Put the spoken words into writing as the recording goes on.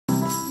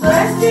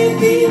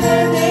Blessed be the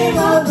name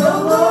of the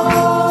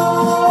Lord.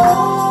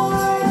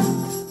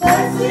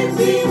 Blessed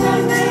be the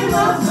name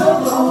of the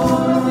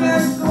Lord.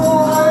 Yes,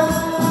 Lord.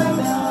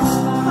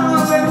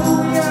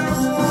 Hallelujah.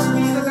 Glory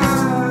be to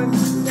God.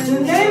 The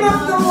name of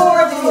the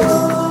Lord is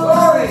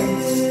glory.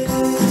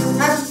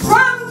 A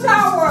strong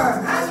tower.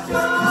 A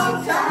strong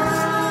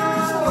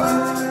tower.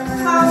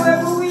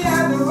 Hallelujah.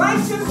 The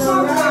righteous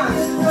one.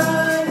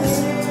 Run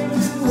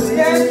into it.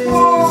 Yes,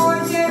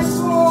 Lord. Yes,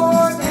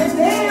 Lord. And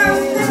they are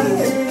saved.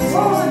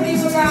 Glory be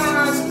to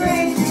God.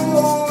 Praise you,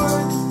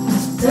 Lord.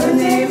 The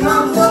name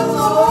of the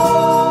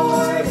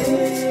Lord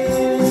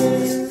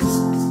is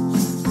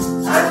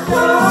a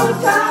strong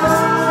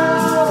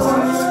tower.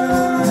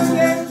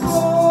 Yes,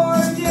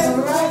 Lord. Yes,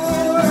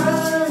 Lord.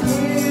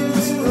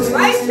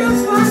 Righteous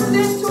ones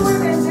into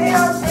it and they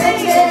are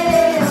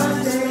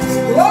saved.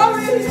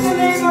 Glory to the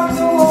name of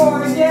the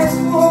Lord. Yes,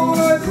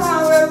 Lord.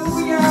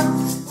 Hallelujah.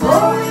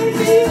 Glory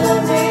be the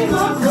name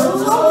of the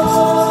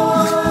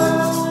Lord.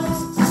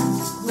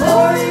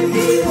 Glory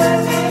be the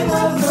name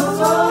of the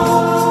Lord.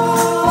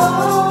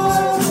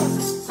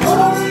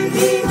 Glory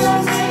be the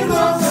name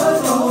of the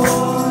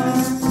Lord.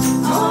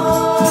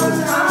 On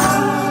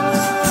high.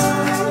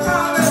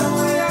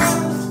 Hallelujah.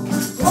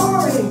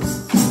 Glory.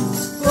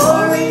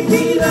 Glory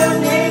be the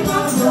name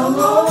of the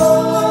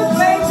Lord.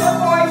 Raise your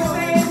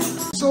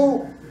voices. So,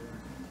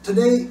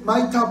 today my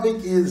topic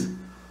is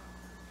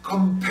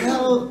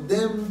compel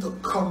them to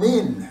come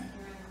in,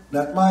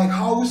 that my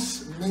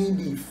house may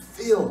be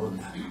filled.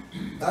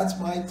 That's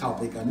my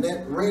topic.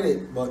 Annette read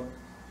it, but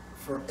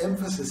for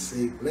emphasis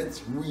sake,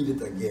 let's read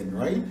it again,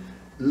 right?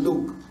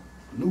 Luke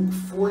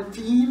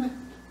 14,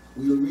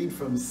 we'll read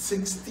from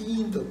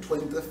 16 to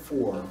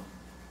 24.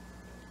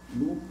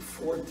 Luke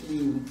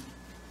 14,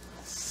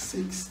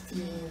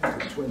 16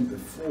 to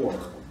 24.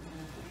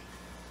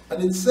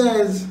 And it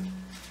says,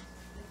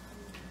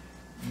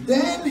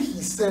 Then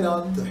he said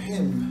unto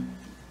him,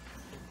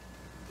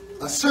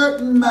 A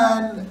certain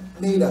man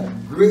made a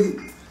great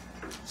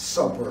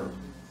supper,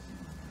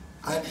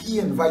 and he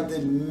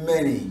invited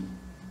many.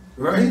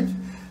 Right?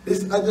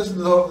 This, I just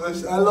love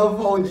this. I love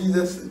how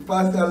Jesus,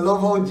 Pastor, I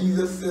love how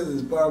Jesus says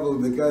this parable,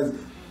 because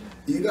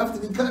you have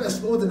to be kind of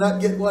slow to not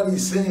get what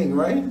he's saying,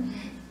 right?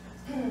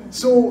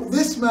 So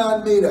this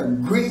man made a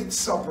great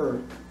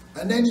supper,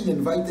 and then he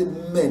invited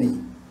many.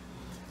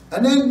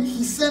 And then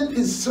he sent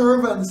his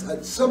servants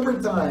at supper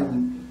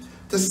time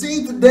to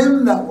say to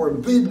them that were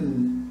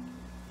bidden,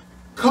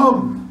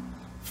 Come,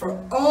 for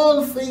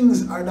all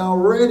things are now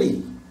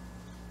ready.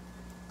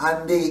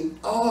 And they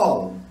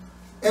all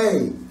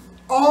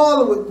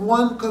with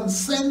one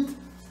consent,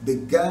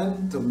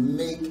 began to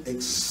make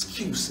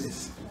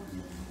excuses.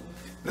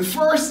 The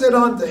first said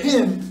unto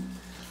him,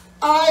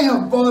 I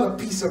have bought a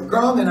piece of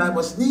ground, and I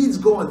must needs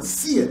go and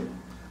see it.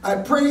 I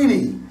pray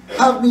thee,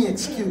 have me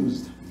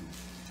excused.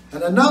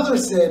 And another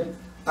said,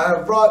 I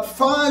have brought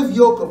 5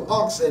 yoke of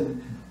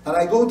oxen, and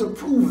I go to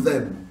prove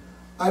them.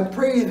 I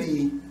pray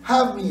thee,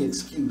 have me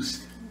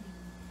excused.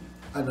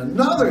 And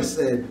another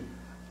said,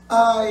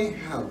 I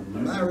have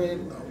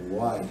married a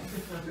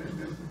wife,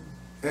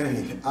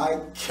 and I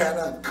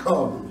cannot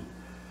come.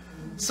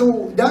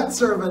 So that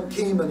servant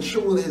came and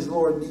showed his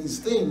Lord these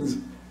things.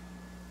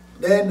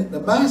 Then the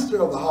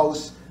master of the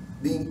house,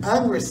 being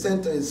angry,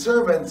 said to his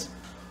servants,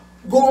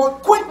 Go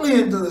out quickly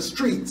into the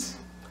streets.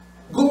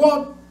 Go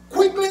out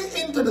quickly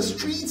into the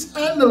streets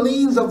and the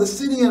lanes of the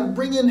city, and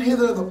bring in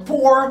hither the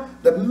poor,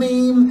 the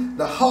maimed,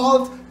 the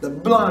halt, the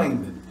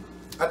blind.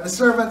 And the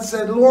servant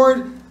said,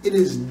 Lord, it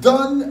is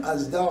done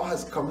as thou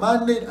hast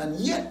commanded, and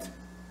yet,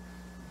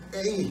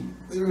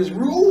 there is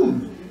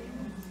room.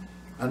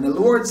 And the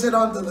Lord said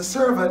unto the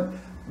servant,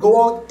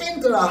 Go out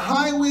into the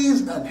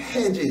highways and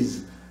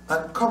hedges,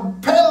 and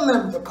compel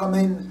them to come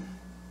in,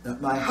 that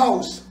my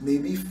house may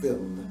be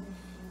filled.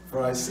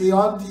 For I say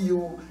unto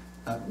you,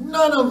 that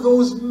none of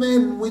those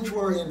men which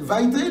were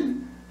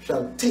invited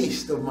shall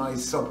taste of my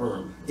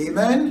supper.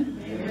 Amen?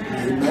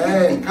 Amen.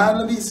 Amen.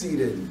 Kindly be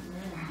seated.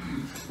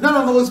 None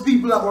of those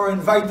people that were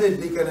invited,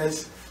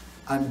 deaconess,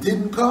 and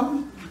didn't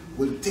come,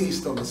 will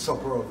taste of the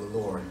supper of the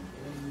Lord.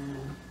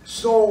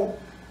 So,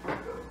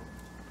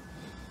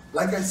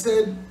 like I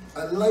said,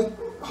 I like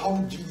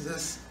how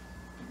Jesus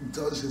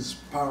does his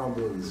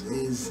parables.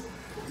 Is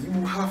you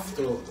have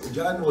to,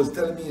 John was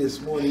telling me this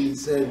morning, he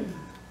said,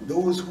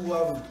 those who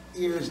have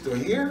ears to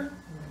hear,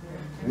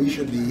 we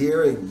should be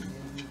hearing.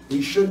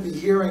 We should be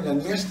hearing.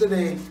 And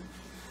yesterday,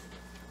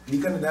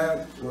 Deacon and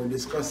I were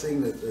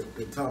discussing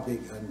the topic,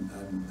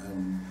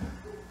 and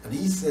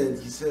he said,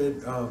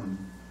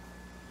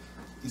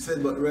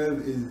 but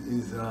Rev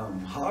is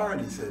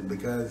hard, he said,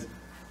 because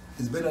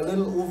it's been a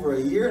little over a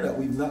year that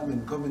we've not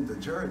been coming to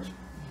church.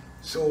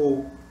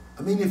 So,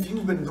 I mean, if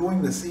you've been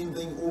doing the same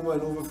thing over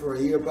and over for a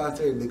year,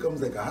 Pastor, it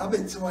becomes like a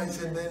habit. So I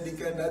said, man,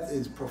 Deacon, that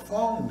is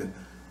profound.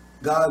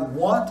 God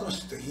wants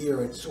us to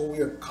hear it, so we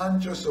are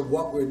conscious of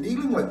what we're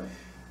dealing with.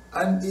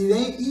 And it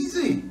ain't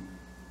easy,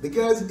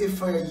 because if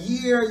for a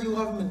year you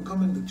haven't been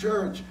coming to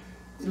church,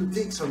 it'll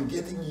take some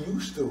getting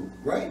used to,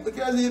 right?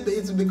 Because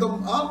it's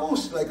become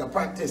almost like a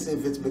practice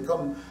if it's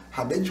become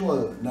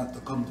habitual not to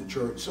come to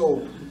church.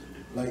 So,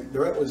 like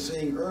Derek was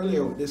saying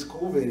earlier, this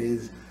COVID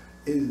is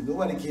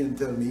nobody can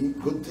tell me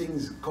good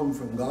things come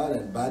from God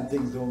and bad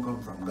things don't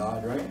come from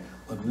God, right?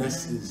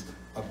 Unless it's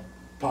a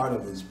part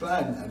of his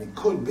plan, and it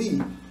could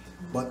be.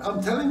 But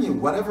I'm telling you,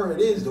 whatever it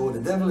is though,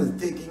 the devil is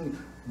taking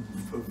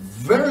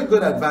very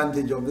good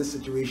advantage of this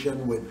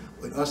situation with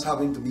us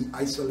having to be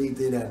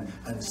isolated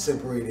and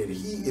separated.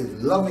 He is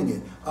loving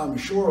it, I'm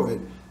sure of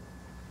it.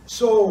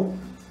 So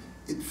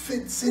it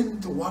fits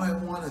into what I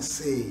want to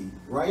say,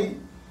 right?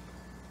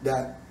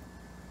 That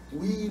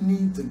we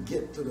need to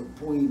get to the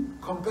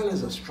point. Compel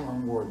is a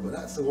strong word, but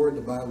that's the word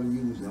the Bible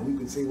used. And we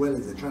could say, well,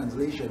 it's a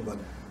translation, but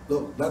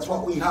look, that's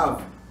what we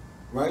have,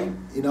 right?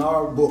 In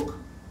our book.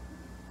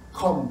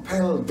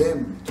 Compel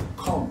them to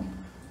come,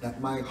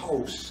 that my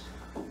house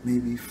may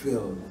be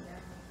filled.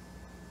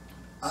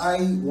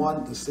 I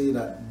want to say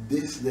that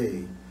this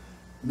day,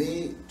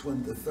 May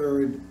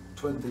 23rd,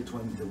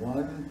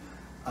 2021,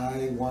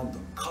 I want to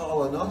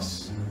call on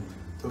us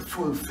to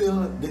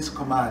fulfill this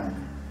command.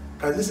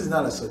 Because this is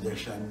not a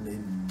suggestion.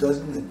 It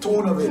doesn't, the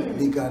tone of it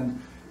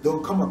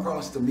don't come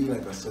across to me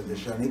like a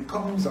suggestion. It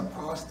comes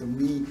across to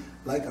me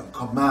like a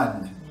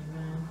command.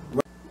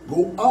 Right?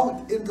 Go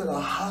out into the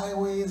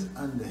highways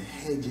and the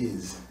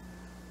hedges.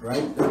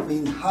 Right? That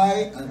means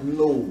high and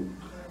low.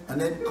 And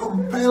then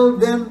compel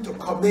them to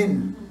come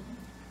in,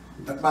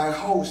 that my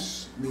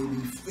house may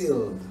be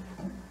filled.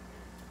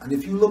 And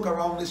if you look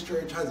around, this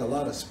church has a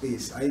lot of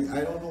space. I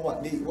don't know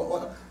what day,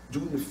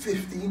 June the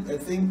 15th, I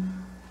think,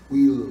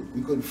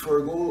 we could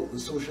forego the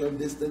social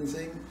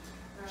distancing.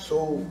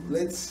 So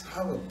let's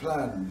have a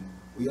plan.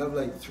 We have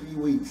like 3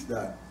 weeks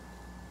that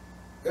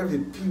every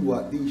pew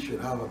at least should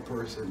have a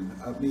person.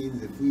 That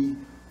means if we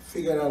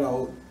figure that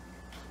out,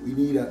 we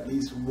need at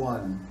least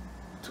 1,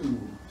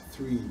 2,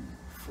 3,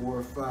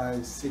 4,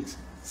 5, 6,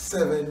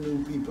 7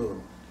 new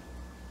people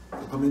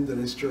to come into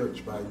this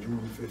church by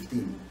June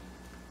 15th.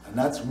 And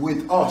that's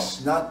with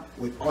us, not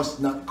with us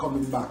not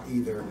coming back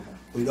either.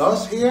 With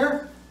us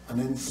here, and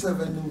then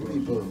 7 new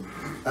people.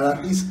 And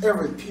at least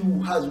every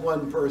pew has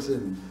 1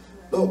 person.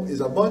 Look,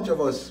 it's a bunch of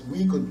us.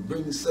 We could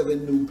bring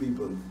 7 new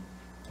people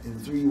in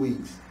 3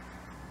 weeks.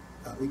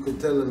 We could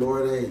tell the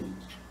Lord, hey,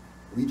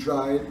 we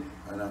tried,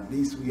 and at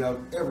least we have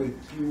every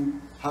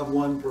pew have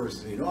 1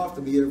 person. You don't have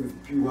to be every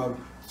pew have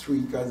 3,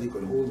 because they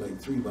could hold like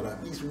 3, but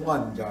at least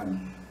 1,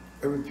 John.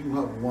 Every pew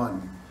have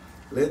 1.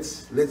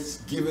 Let's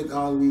give it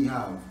all we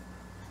have.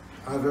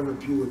 Have every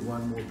pew with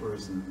 1 more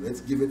person.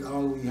 Let's give it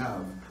all we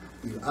have.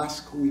 We'll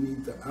ask who we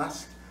need to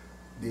ask.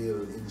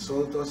 They'll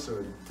insult us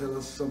or tell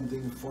us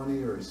something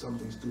funny or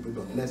something stupid,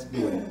 but let's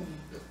do it.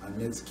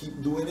 And let's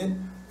keep doing it.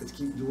 Let's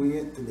keep doing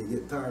it till they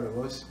get tired of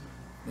us.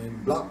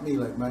 And block me,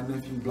 like my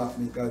nephew blocked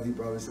me because he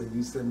probably said,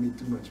 you send me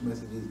too much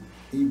messages.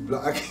 He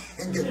blocked, I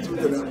can't get through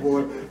to that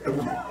boy.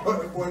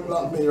 The boy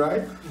blocked me,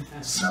 right?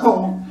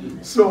 So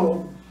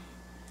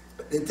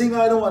the thing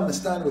I don't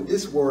understand with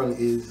this world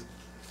is,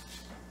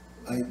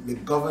 like the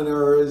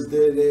governors,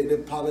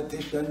 the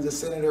politicians, the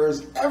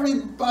senators,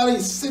 everybody,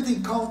 city,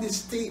 county,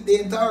 state,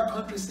 the entire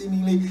country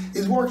seemingly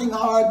is working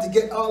hard to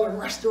get all the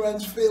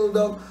restaurants filled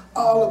up,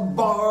 all the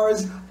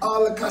bars,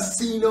 all the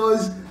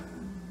casinos.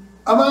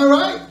 Am I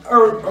right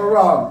or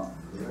wrong?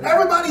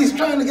 Everybody's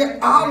trying to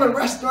get all the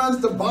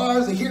restaurants, the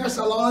bars, the hair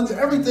salons,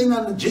 everything,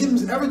 and the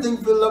gyms, everything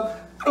filled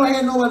up. I don't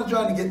hear nobody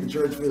trying to get the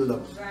church filled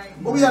up.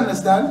 But we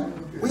understand.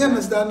 We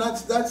understand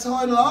that's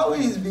how it'll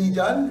always be,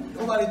 John.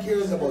 Nobody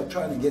cares about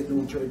trying to get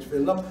no church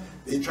filled up.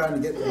 They're trying to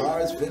get the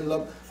bars filled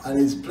up, and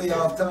it's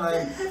playoff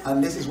time,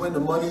 and this is when the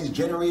money is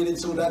generated,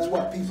 so that's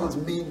what people's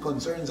main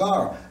concerns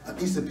are, at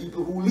least the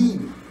people who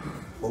leave.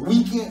 But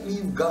we can't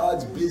leave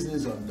God's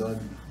business undone.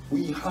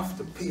 We have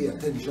to pay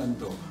attention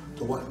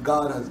to what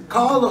God has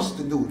called us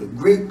to do, the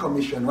Great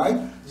Commission, right?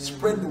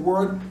 Spread the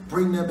word,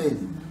 bring them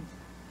in.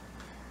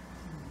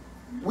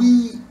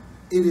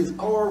 It is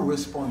our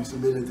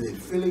responsibility.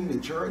 Filling the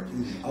church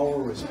is our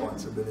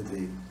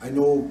responsibility. I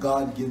know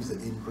God gives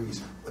the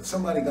increase, but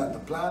somebody got the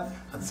plant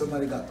and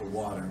somebody got the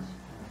water.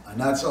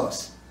 And that's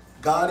us.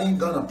 God ain't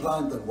gonna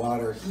plant and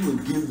water. He will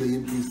give the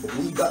increase, but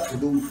we got to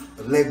do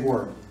the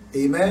legwork.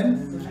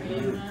 Amen?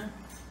 Amen.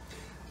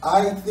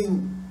 I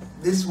think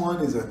this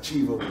one is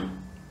achievable.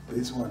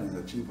 This one is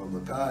achievable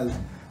because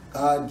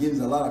God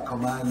gives a lot of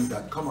commands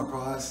that come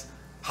across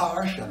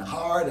harsh and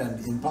hard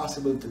and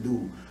impossible to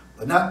do.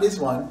 But not this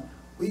one.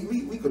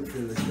 We could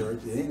fill this church.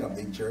 It ain't a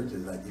big church.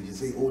 It's like if you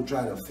say, oh,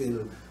 try to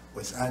fill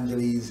West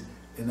Angeles,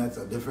 then that's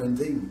a different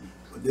thing.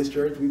 But this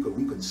church, we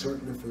could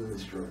certainly fill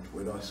this church.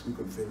 With us, we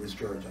could fill this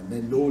church. And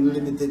then no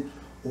limited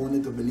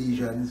only to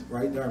Belizeans,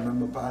 right? I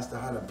remember Pastor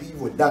had a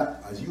peeve with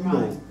that, as you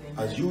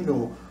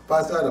know.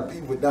 Pastor had a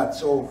peeve with that.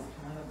 So,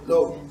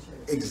 look,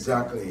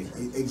 exactly.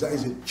 It's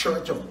a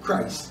church of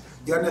Christ.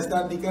 You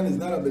understand, Deacon? It's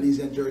not a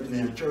Belizean church,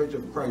 it's a church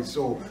of Christ.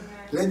 So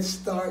let's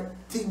start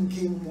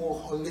thinking more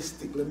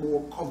holistically,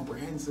 more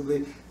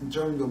comprehensively in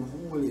terms of who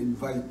will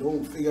invite.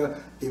 Don't figure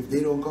if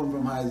they don't come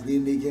from Highs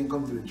Lane, they can't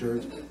come to the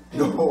church.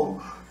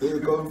 No, they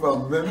come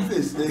from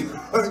Memphis, they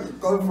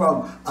come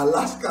from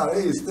Alaska,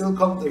 they still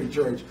come to the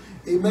church.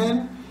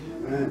 Amen?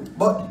 Amen.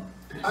 But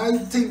I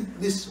think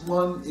this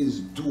one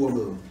is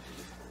doable.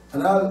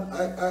 And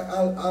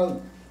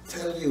I'll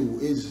tell you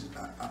is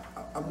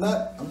I'm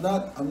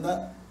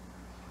not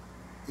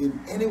in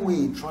any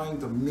way trying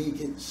to make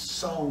it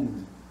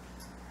sound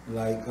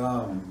like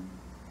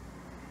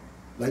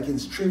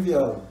it's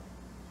trivial,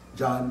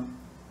 John,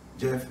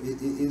 Jeff.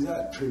 It's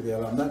not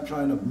trivial. I'm not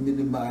trying to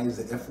minimize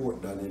the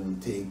effort that it'll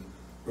take,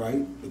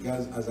 right?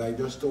 Because as I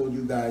just told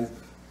you guys,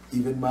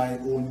 even my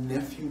own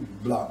nephew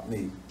blocked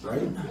me,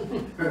 right?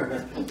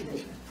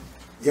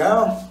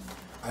 Yeah.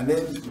 And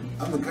then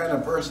I'm the kind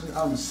of person,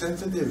 I'm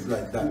sensitive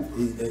like that.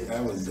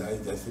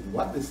 I said,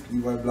 what is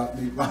Levi blocked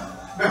me?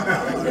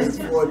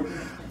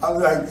 I'm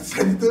like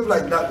sensitive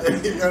like that.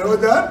 You know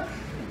that?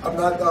 I'm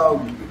not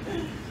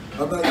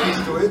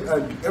used to it.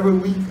 And every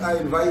week I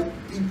invite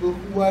people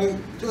who I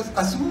just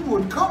assume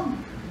would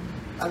come.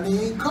 And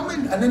they ain't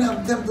coming. And then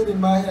I'm tempted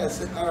in my head. I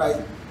said, all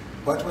right,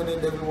 but when the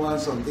devil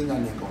wants something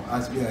and they come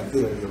ask me, I say,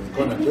 you're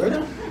going to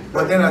church?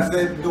 But then I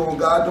said, no,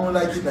 God don't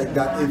like it like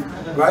that.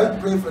 Right?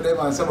 Pray for them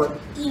and someone,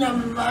 you know,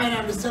 my mind,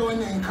 I'm so when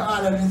they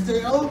call and they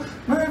say, oh,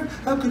 Merv,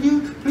 how could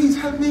you please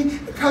help me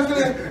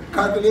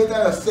calculate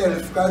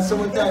yourself? Because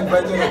someone I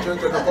invite you to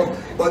church and I come.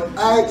 But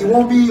it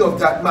won't be of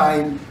that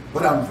mind.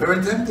 But I'm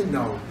very tempted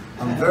now.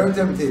 I'm very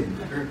tempted.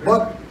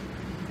 But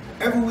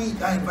every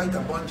week I invite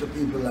a bunch of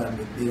people and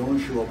they don't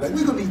show up. Like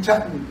we could be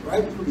chatting,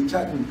 right? We could be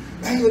chatting.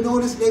 Hey, you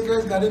know this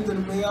Lakers got into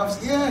the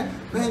playoffs? Yeah,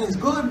 man, it's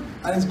good.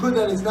 And it's good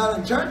that it's not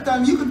in church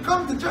time. You could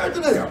come to church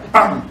today.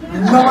 Bam!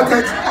 No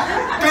text.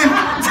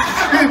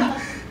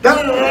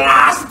 That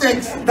last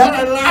text.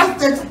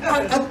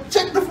 I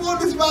checked the phone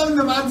this morning,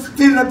 the man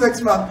still not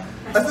text back.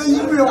 I said,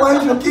 you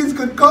realize your kids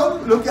could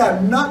come? Look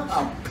at not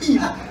a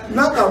peep.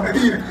 Not a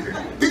peep.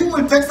 People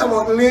will text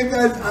about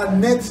Lakers and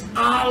Nets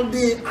all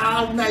day,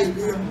 all night.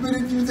 The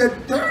minute you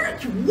said,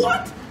 church,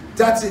 what?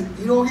 That's it.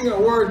 You don't hear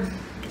a word.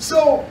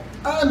 So,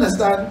 I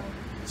understand.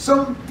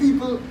 Some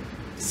people,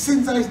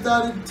 since I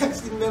started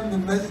texting them the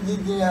messages,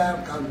 they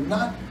have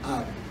not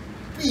a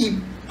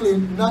peep,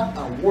 not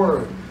a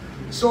word.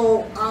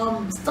 So,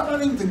 I'm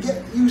starting to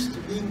get used to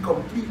being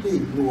completely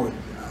ignored.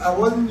 I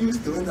wasn't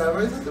used to it.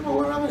 I said, well,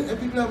 what happened?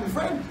 People have a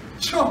friend.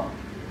 Sure.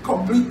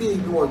 Completely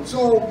ignored.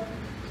 So,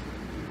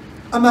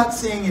 I'm not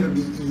saying it'll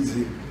be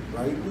easy,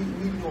 right? We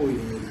know it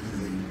ain't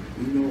easy.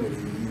 We know it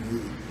ain't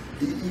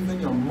easy.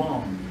 Even your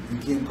mom, you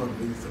can't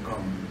convince to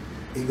come.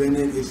 Even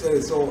if it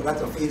says, so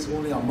that's a face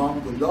only a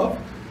mom could love.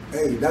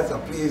 Hey, that's a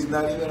place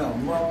not even a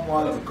mom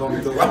wants to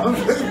come to.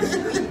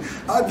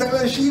 I tell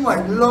her she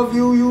might love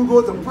you, you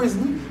go to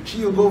prison,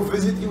 she will go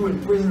visit you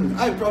in prison.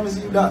 I promise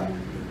you that.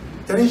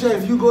 Tanisha,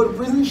 if you go to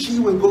prison, she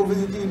will go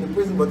visit you in the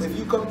prison. But if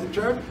you come to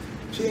church,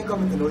 she ain't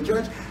coming to no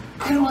church.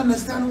 I don't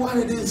understand what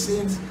it is,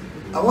 saints.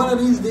 And one of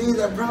these days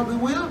I probably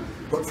will,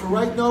 but for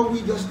right now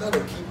we just gotta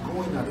keep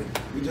going at it.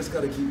 We just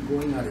gotta keep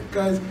going at it.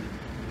 Because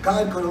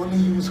God can only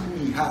use who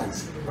he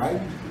has, right?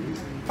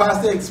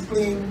 Pastor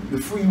explained the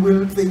free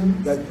will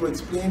thing that you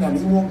explained, and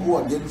he won't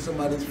go against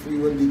somebody's free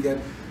will because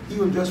he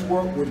will just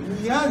work with who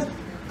he has.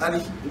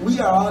 And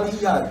we are all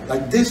he has.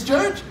 Like this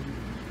church,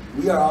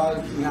 we are all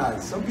he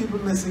has. Some people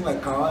missing,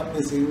 like Carl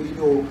missing, we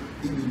know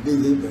he be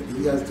busy, but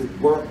he has to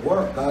work.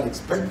 God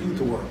expects you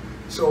to work.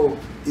 So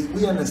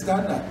we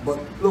understand that, but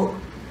look,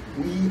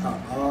 we are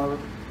all,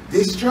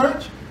 this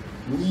church,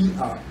 we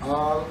are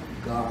all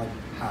God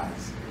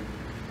has.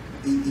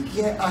 He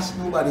can't ask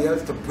nobody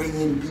else to bring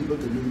in people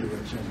to New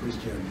Direction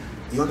Christian.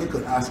 He only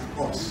could ask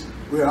us.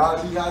 We're all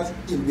he has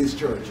in this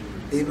church.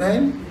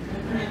 Amen?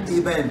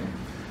 Amen.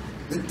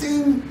 The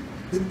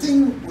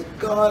thing with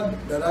God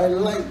that I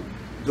like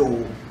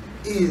though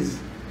is,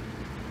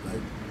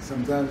 like,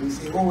 sometimes we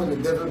say, oh, when the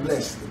devil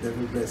bless, the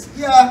devil bless.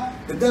 Yeah,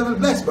 the devil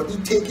bless, but he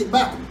take it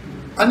back.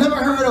 I never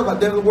heard of a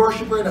devil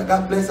worshiper that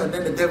got blessed and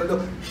then the devil,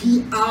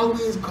 he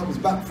always comes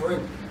back for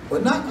it.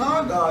 But not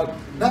our God,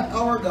 not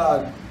our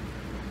God.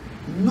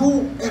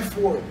 No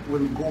effort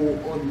will go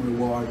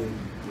unrewarded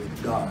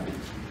with God.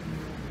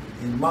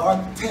 In Mark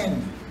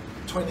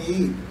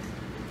 10:28,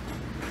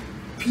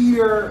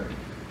 Peter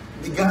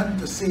began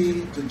to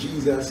say to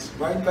Jesus,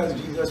 right, because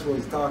Jesus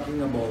was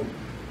talking about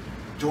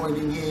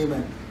joining him,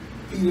 and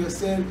Peter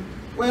said,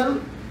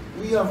 well,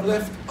 we have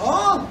left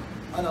all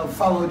and have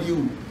followed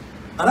you.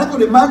 And I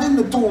could imagine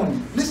the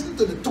tone. Listen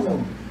to the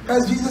tone.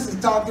 Because Jesus is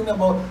talking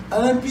about,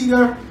 and then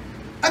Peter,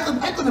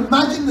 I could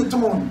imagine the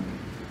tone.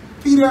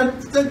 Peter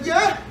said,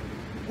 yeah,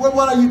 well,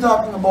 what are you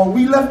talking about?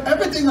 We left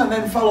everything and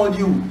then followed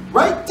you.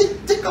 Right?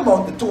 Think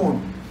about the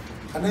tone.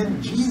 And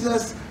then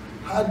Jesus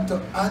had to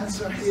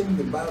answer him,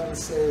 the Bible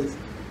says,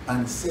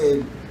 and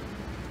said,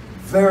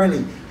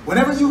 verily.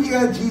 Whenever you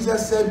hear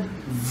Jesus said,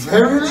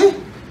 verily,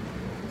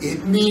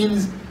 it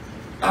means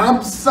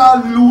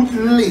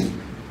absolutely.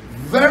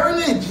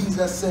 Verily,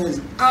 Jesus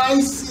says, I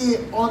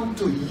say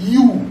unto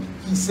you,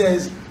 he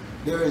says,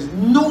 there is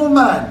no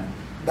man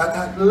that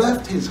hath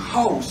left his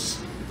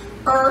house,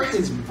 or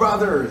his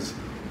brothers,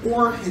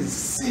 or his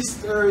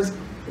sisters,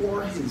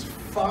 or his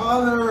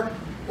father,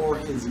 or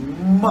his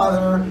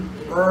mother,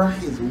 or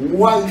his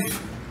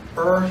wife,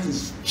 or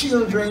his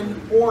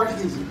children, or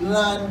his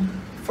land,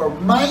 for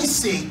my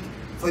sake,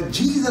 for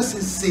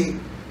Jesus' sake,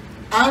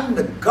 and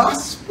the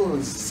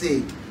gospel's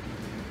sake,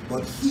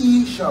 but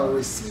he shall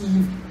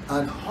receive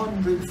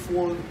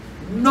 100-fold.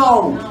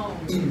 No.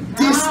 In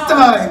this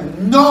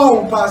time,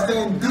 no, Pastor,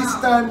 in this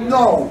time,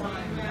 no.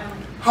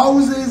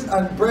 Houses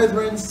and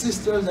brethren,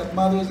 sisters and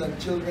mothers and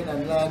children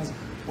and lands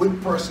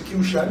with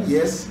persecution,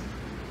 yes,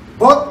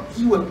 but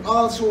he will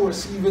also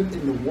receive it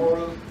in the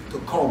world to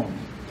come,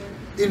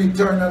 in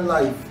eternal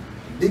life.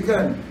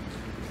 Deacon,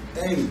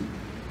 hey,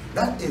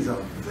 that is a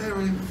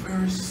very,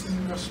 very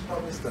serious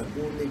promise that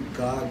only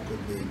God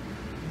could make.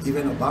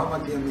 Even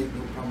Obama can't make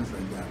no promise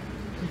like that.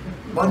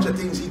 A bunch of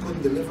things he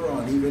couldn't deliver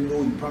on, even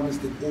though he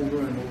promised it over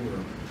and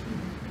over.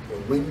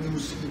 But when you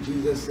see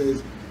Jesus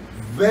says,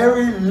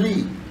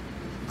 verily,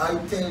 I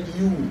tell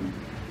you,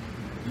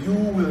 you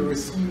will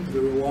receive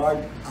the reward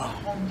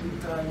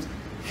 100 times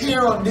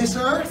here on this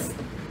earth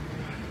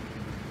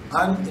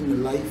and in the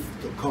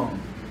life to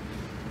come.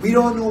 We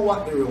don't know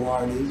what the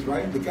reward is,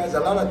 right? Because a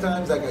lot of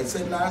times, like I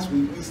said last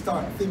week, we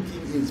start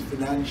thinking it's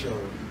financial.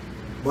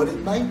 But it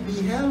might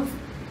be health.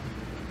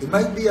 It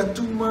might be a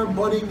tumor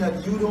budding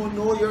that you don't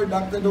know, your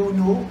doctor don't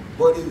know.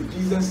 But if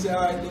Jesus said,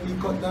 all right, let me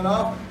cut that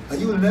off, and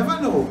you'll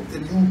never know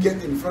till you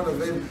get in front of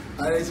him.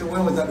 And they say,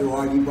 when was that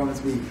reward you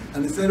promised me?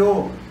 And they said,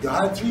 oh, you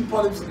had 3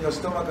 polyps in your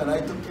stomach and I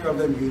took care of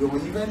them. You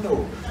don't even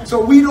know.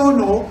 So we don't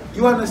know.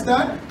 You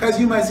understand? Because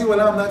you might say, well,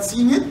 I'm not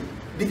seeing it.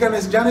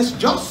 Because Janice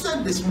just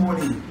said this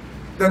morning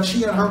that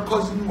she and her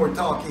cousin were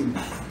talking.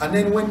 And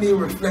then when they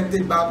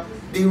reflected back,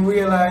 they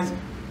realized,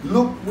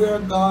 look where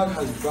God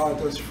has brought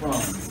us from.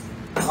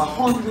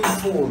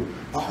 100-fold,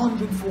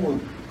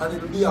 100-fold, and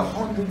it'll be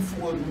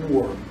 100-fold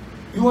more.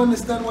 You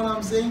understand what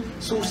I'm saying?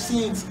 So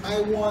saints,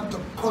 I want to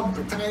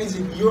concretize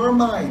in your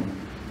mind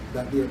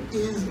that there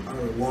is a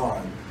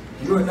reward.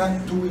 You're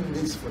not doing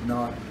this for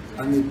naught.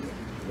 And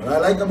what I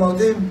like about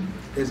him,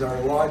 there's a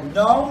reward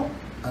now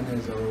and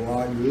there's a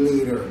reward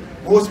later.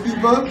 Most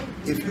people,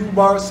 if you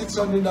borrow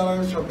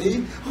 $600 from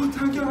me, oh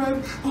thank you,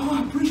 right?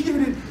 Oh I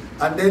appreciate it.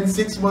 And then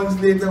 6 months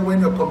later,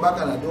 when you come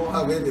back and I don't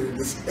have it,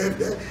 they say,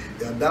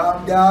 the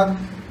damn dog,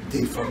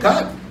 they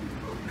forgot.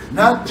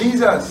 Not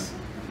Jesus.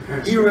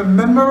 He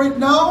remember it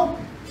now,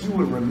 he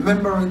will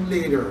remember it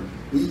later.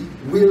 We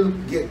will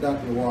get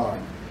that reward.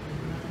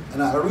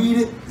 And I read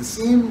it, the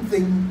same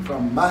thing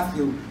from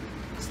Matthew,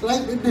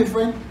 slightly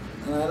different,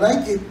 and I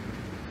like it.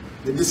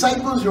 The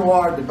disciples'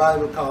 reward, the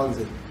Bible calls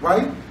it,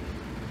 right?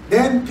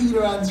 Then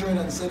Peter answered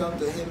and said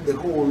unto him,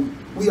 behold,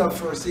 we have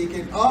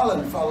forsaken all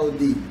and followed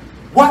thee.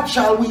 What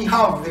shall we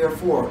have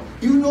therefore?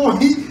 You know,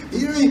 he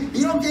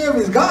don't care if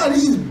it's God.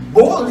 He's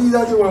bold. He's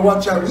like, well,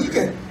 what shall we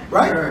get?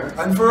 Right?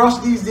 And for us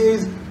these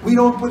days, we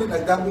don't put it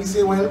like that. We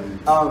say, well,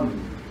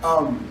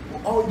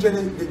 how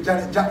Janet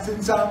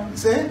Jackson song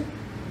say?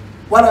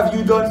 What have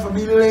you done for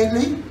me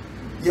lately?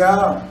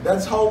 Yeah,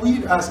 that's how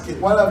we ask it.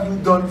 What have you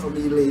done for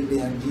me lately?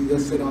 And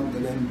Jesus said unto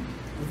them,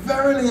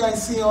 verily I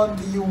say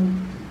unto you,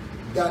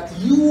 that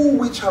you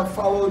which have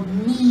followed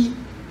me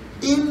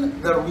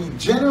in the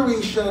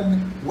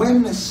regeneration,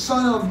 when the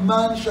Son of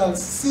Man shall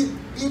sit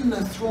in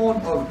the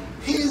throne of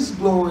his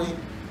glory,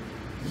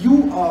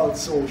 you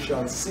also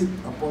shall sit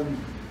upon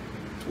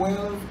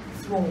 12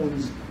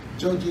 thrones,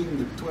 judging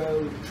the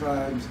 12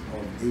 tribes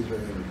of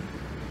Israel.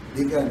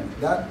 Again,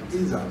 that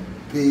is a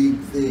big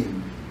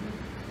thing.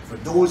 For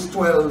those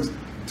 12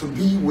 to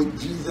be with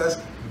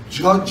Jesus,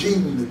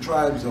 judging the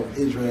tribes of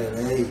Israel.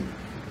 Hey,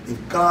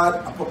 if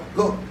God,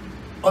 look,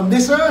 on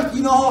this earth,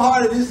 you know how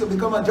hard it is to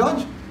become a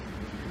judge?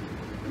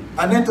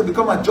 And then to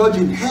become a judge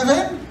in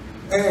heaven,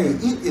 hey,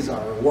 it is a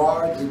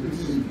reward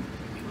indeed.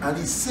 And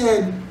he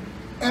said,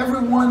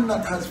 everyone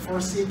that has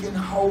forsaken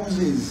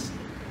houses,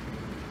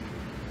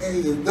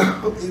 hey,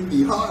 it'd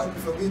be hard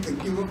for me to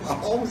give up a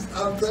house.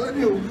 I'm telling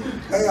you,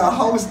 hey, a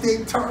house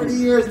takes 30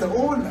 years to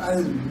own, and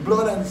it's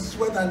blood and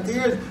sweat and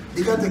tears.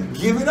 You got to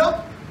give it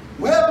up.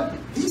 Well,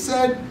 he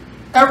said,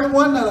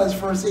 everyone that has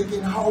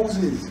forsaken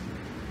houses,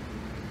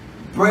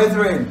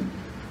 brethren,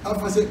 I'll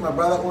forsake my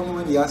brother only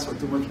when he asks for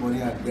too much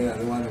money, and then I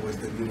don't want to waste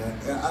it.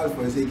 I'll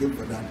forsake him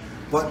for that.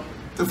 But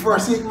to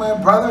forsake my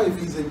brother if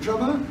he's in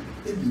trouble,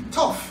 it'd be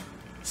tough.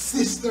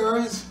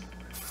 Sisters,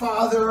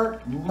 father,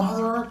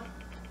 mother,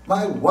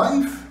 my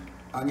wife.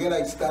 I get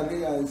like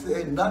Stanley and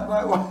say, not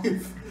my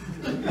wife.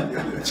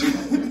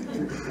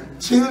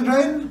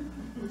 Children,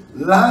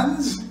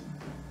 lands.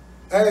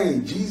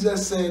 Hey,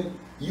 Jesus said,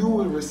 you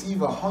will receive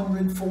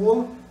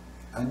 100-fold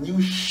and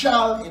you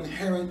shall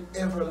inherit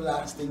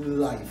everlasting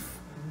life.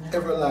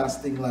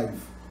 Everlasting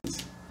life.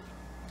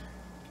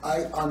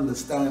 I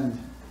understand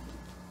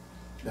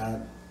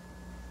that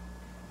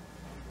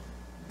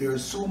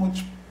there's so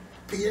much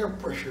peer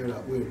pressure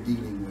that we're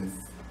dealing with,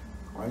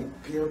 right?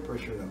 Peer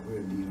pressure that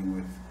we're dealing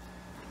with.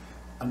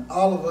 And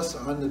all of us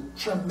are under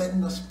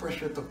tremendous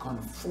pressure to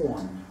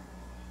conform.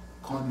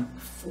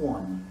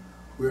 Conform.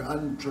 We're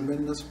under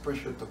tremendous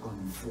pressure to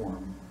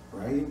conform,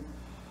 right?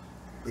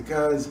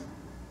 Because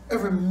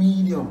every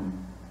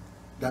medium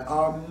that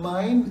our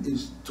mind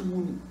is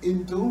tuned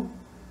into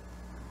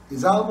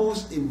is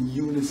almost in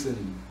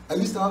unison. I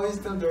used to always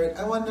tell Derek,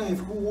 I wonder if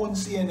who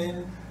owns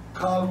CNN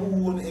call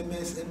who owns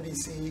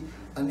MSNBC,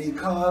 and they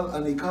call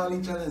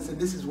each other and say,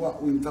 this is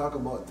what we'll talk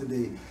about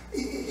today.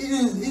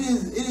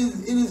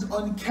 It is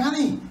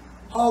uncanny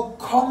how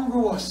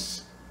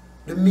congruous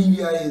the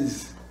media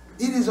is.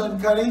 It is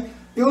uncanny.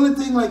 The only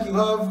thing, like, you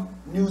have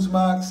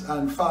Newsmax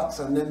and Fox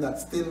and them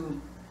that's still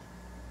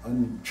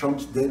on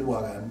Trump's dead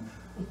wagon,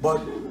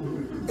 but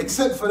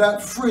except for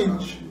that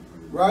fringe,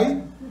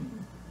 right?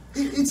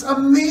 It's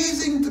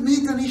amazing to me,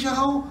 Kanisha,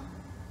 how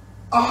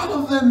all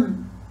of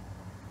them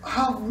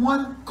have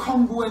one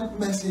congruent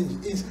message.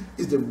 Is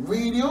the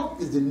radio,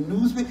 is the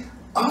newspaper,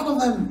 all of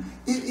them.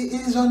 It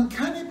is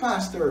uncanny,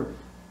 Pastor.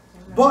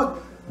 But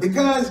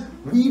because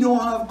we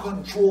don't have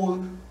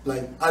control,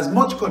 like as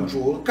much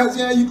control, because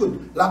yeah, you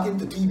could lock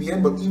into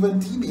TBN, but even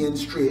TBN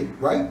straight,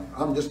 right?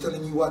 I'm just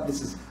telling you what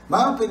this is.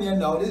 My opinion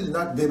now, this is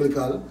not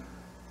biblical.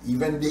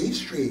 Even they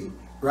stray,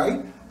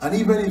 right? And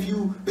even if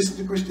you listen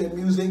to Christian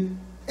music,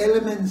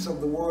 elements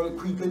of the world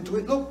creep into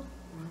it. Look,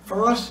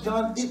 for us,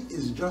 John, it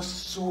is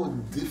just so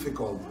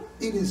difficult.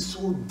 It is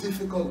so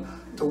difficult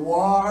to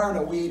ward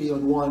away the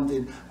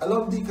unwanted. I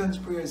love Deacon's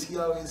prayers. He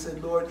always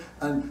said, Lord,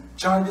 and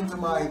charge it to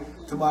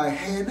my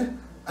head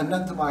and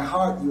not to my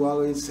heart, you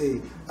always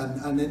say.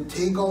 And then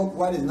take out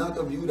what is not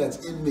of you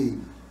that's in me.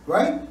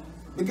 Right?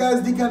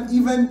 Because they can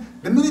even,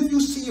 the minute you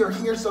see or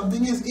hear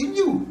something is in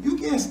you. You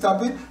can't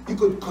stop it. You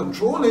could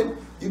control it.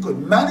 You could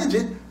manage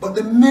it. But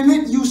the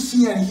minute you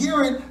see and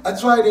hear it,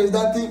 that's why there's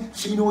that thing,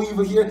 see no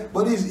evil here,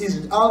 but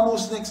it's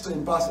almost next to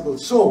impossible.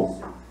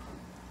 So,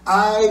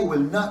 I will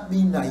not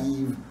be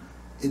naive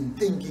in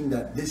thinking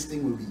that this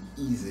thing will be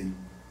easy,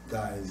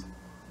 guys.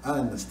 I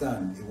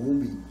understand it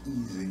won't be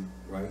easy,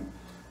 right?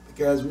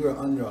 Because we are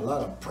under a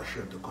lot of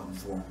pressure to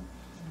conform,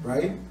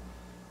 right?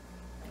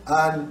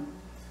 And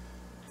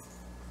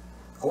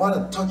I want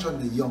to touch on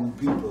the young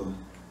people,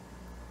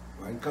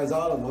 right? Because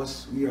all of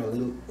us, we are a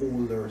little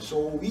older,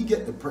 so we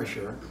get the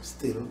pressure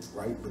still,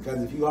 right?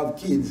 Because if you have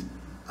kids,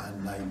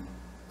 and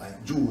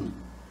like Jewel,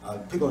 I'll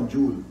pick on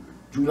Jewel.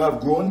 Jewel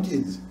have grown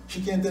kids.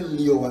 She can't tell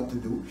Leo what to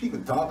do. She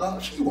could talk all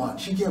she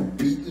wants. She can't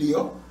beat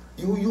Leo.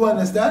 You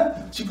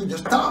understand? She could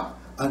just talk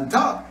and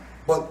talk.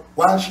 But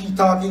while she's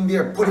talking,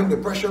 they're putting the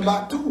pressure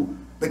back too.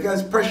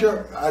 Because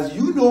pressure, as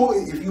you know,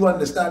 if you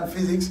understand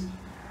physics,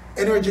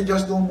 energy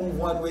just don't move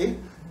one way.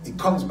 It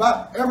comes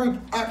back. Every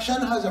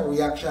action has a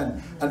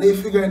reaction. And they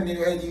figure in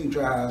their head, you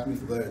try to harass me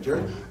for going to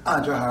church, I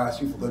try to harass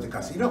you for going to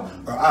casino,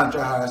 or I try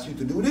to harass you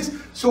to do this.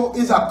 So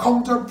it's a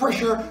counter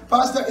pressure.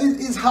 Pastor, it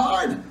is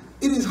hard.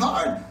 It is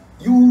hard.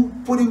 You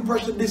putting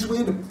pressure this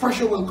way, the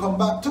pressure will come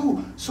back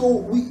too.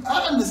 So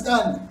I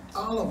understand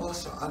all of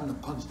us are under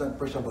constant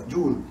pressure, but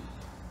Jewel,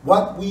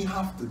 what we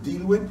have to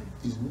deal with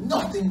is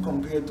nothing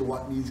compared to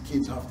what these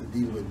kids have to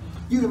deal with.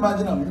 You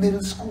imagine a middle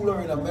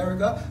schooler in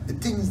America, the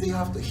things they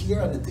have to hear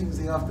and the things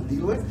they have to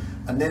deal with,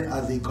 and then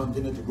as they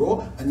continue to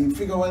grow, and you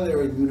figure when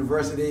they're in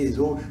university, it's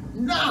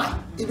nah,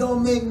 it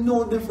don't make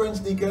no difference.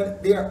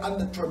 They are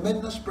under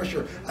tremendous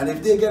pressure, and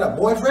if they get a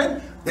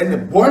boyfriend, then the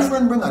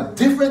boyfriend brings a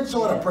different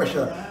sort of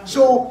pressure.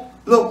 So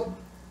look,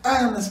 I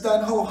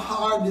understand how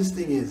hard this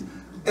thing is.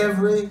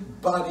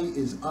 Everybody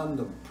is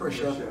under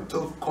pressure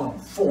to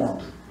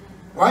conform.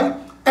 Right?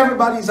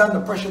 Everybody is under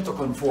pressure to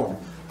conform.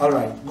 All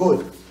right,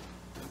 good.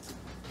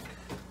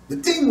 The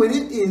thing with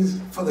it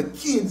is, for the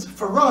kids,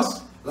 for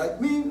us,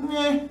 like me,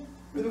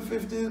 middle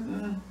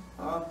 50s,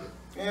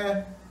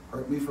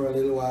 hurt me for a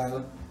little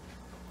while,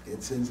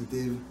 get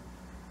sensitive,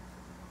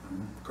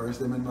 curse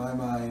them in my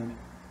mind,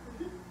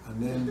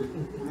 and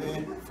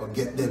then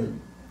forget them.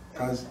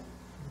 Because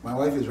my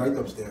wife is right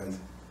upstairs.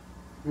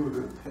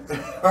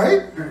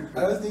 Right?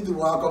 I just need to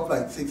walk up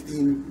like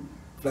 16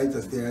 flights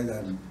of stairs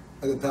and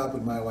I can talk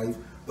with my wife,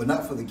 but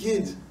not for the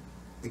kids.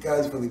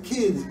 Because for the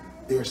kids,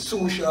 they're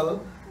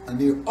social and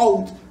they're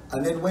out,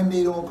 and then when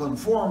they don't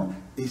conform,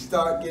 they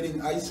start getting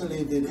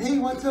isolated. Hey,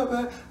 what's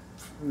up?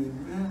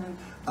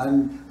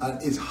 And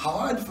it's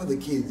hard for the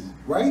kids,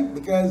 right?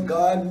 Because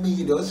God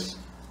made us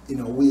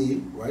in a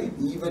way, right?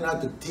 He even had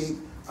to take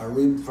a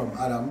rib from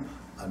Adam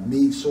and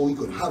made so he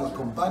could have a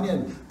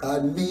companion.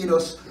 God made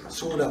us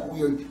so that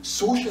we are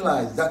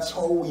socialized. That's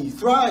how we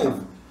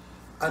thrive.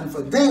 And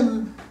for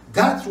them,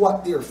 that's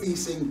what they're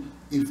facing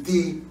if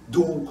they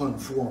don't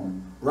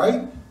conform,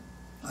 right?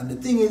 And the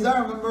thing is, I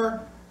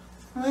remember,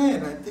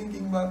 man, I'm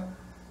thinking about,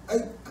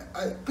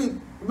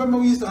 remember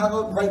we used to hang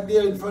out right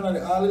there in front of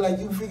the alley, like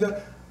you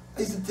figure, I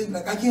used to think,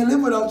 like, I can't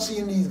live without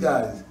seeing these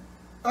guys.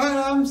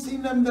 I'm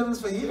seeing them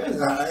devils for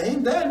years. I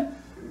ain't dead.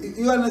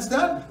 You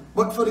understand?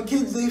 But for the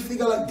kids, they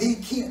figure like they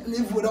can't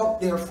live without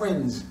their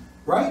friends,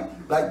 right?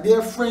 Like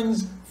their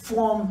friends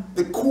form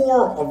the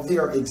core of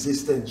their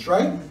existence,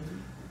 right?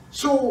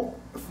 So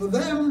for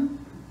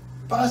them,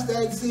 Pastor,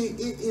 I'd say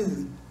it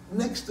is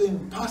next to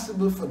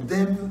impossible for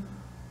them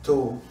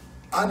to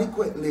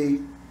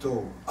adequately,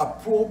 to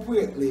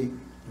appropriately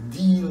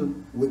deal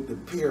with the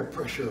peer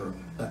pressure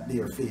that they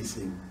are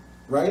facing,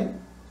 right?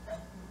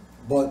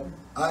 But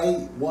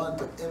I want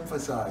to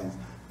emphasize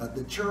that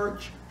the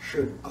church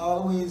should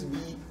always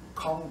be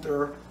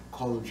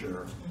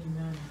counter-culture.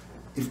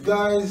 If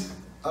guys,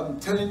 I'm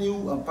telling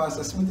you, and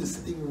Pastor Smith is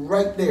sitting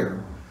right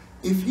there,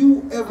 if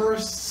you ever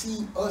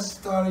see us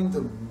starting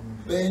to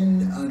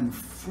bend and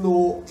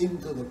flow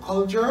into the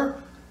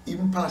culture,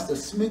 even Pastor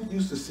Smith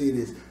used to say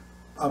this,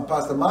 and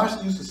Pastor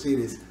Marshall used to say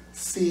this,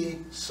 say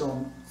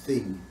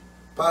something.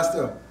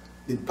 Pastor,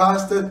 did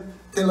Pastor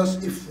tell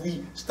us if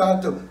we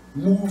start to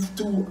move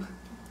to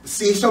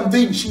say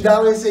something? She'd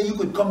always say, you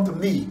could come to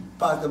me.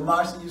 Pastor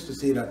Marshall used to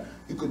say that,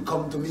 you could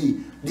come to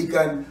me.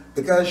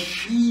 Because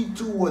she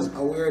too was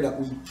aware that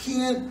we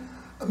can't,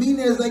 I mean,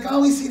 there's like, I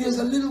always see there's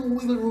a little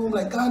wiggle room,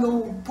 like God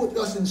don't put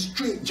us in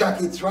straight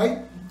jackets,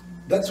 right?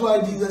 That's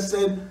why Jesus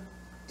said,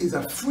 is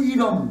a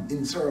freedom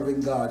in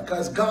serving God,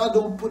 because God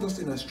don't put us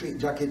in a straight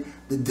jacket.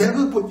 The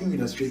devil put you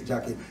in a straight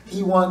jacket.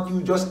 He want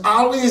you just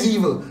always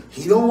evil.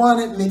 He don't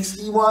want it mixed.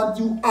 He want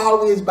you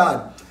always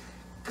bad.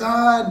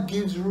 God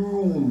gives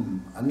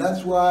room, and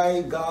that's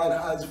why God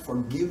has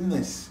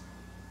forgiveness.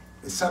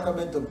 The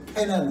sacrament of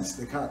penance,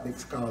 the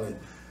Catholics call it.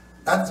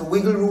 That's the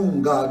wiggle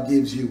room God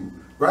gives you,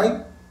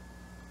 right?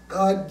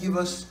 God give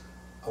us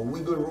a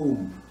wiggle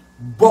room.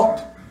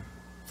 But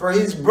for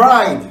his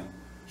bride,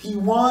 he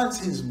wants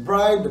his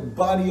bride, the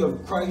body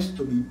of Christ,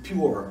 to be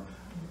pure.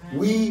 Amen.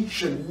 We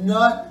should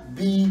not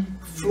be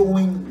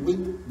flowing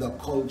with the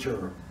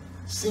culture.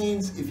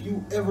 Saints, if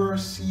you ever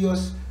see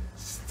us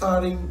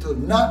starting to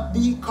not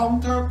be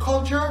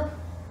counter-culture,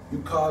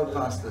 you call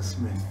Pastor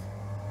Smith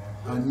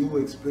and you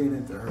explain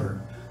it to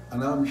her.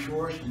 And I'm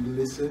sure she'll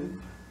listen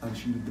and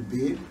she'll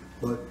debate,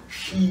 but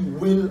she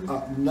will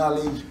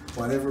acknowledge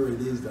whatever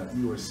it is that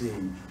you are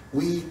saying.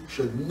 We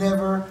should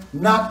never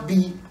not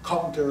be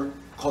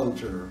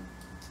counter-culture.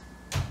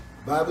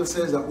 Bible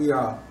says that we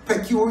are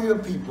peculiar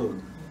people.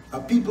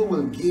 People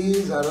will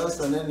gaze at us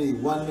and then they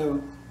wonder,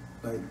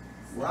 like,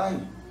 why?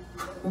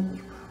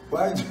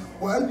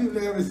 why do you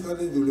never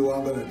study the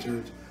Luanga in the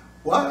church?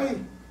 Why?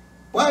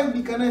 Why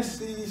we can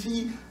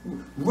see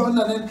run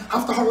and then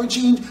have to hurry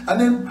change and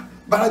then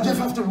but I just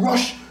have to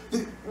rush?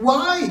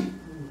 Why?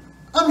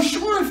 I'm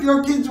sure if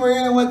your kids were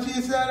hearing what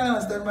she said, I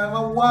understand, my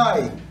mom.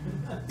 Why?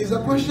 It's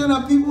a question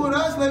that people would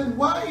ask, like,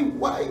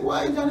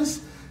 why,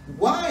 Janice?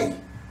 Why?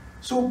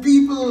 So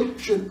people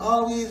should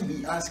always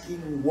be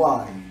asking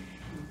why.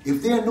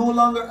 If they're no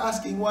longer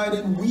asking why,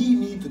 then we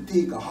need to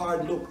take a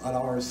hard look at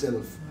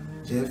ourselves,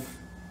 Jeff.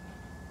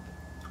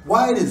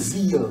 Why the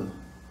zeal?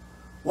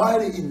 Why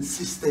the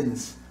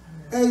insistence?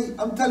 Hey,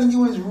 I'm telling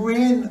you, it's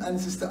Rain and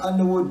Sister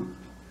Underwood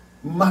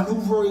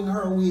maneuvering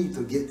her way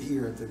to get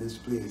here to this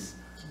place.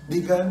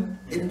 Deacon,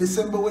 in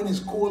December when it's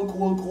cold,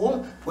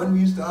 when we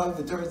used to have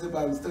the Thursday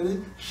Bible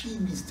study, she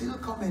be still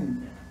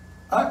coming.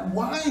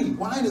 Why?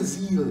 Why the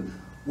zeal?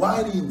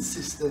 Why the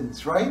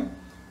insistence, right?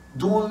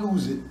 Don't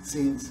lose it,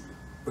 saints.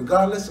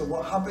 Regardless of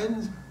what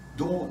happens,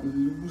 don't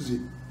lose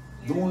it.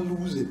 Don't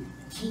lose it.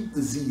 Keep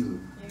the zeal.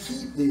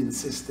 Keep the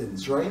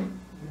insistence, right?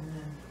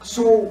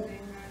 So,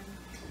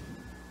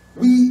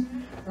 we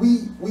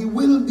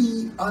will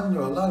be under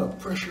a lot of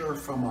pressure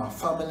from our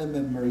family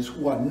members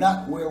who are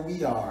not where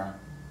we are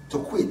to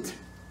quit,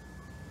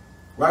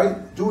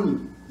 right? Julie,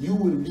 you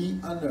will be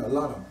under a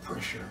lot of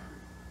pressure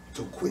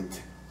to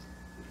quit.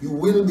 You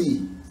will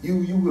be. You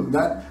will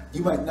not.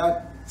 You might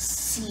not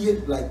see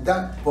it like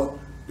that, but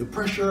the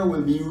pressure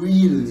will be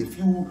real. If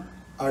you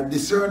are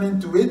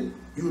discerning to it,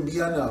 you will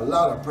be under a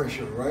lot of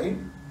pressure, right?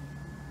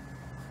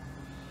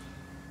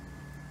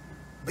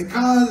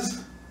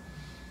 Because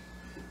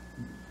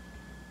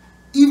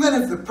even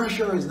if the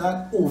pressure is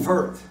not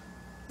overt,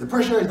 they're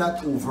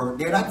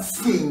not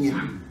saying it,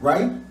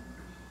 right?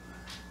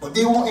 But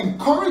they won't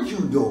encourage you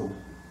though.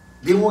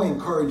 They won't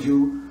encourage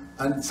you.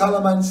 And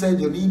Solomon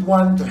said you need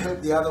one to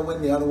help the other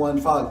when the other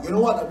one falls. You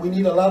know what we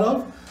need a lot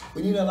of?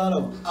 We need a lot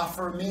of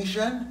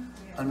affirmation,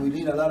 and we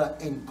need a lot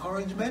of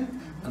encouragement,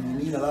 and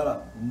we need a lot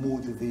of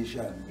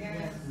motivation.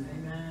 Yes.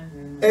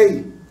 Amen.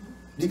 Hey,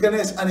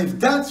 Deaconess, and if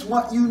that's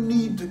what you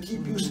need to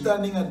keep you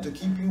standing and to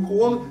keep you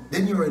whole,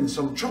 then you're in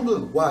some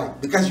trouble. Why?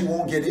 Because you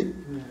won't get it.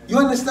 You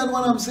understand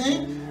what I'm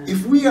saying?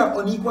 If we are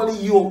unequally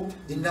yoked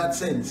in that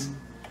sense,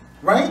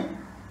 right?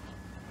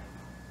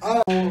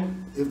 I know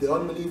if the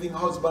unbelieving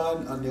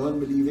husband and the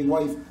unbelieving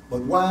wife,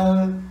 but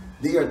while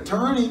they are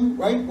turning,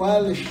 right?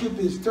 While the ship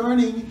is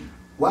turning,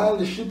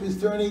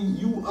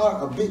 you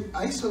are a bit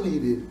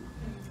isolated.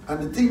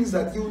 And the things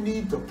that you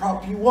need to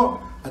prop you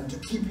up and to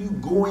keep you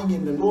going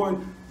in the Lord,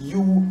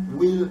 you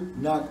will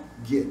not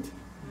get.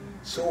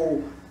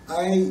 So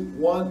I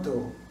want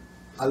to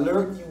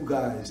alert you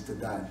guys to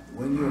that.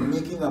 When you're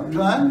making a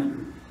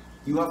plan,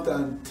 you have to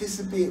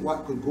anticipate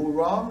what could go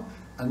wrong,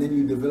 and then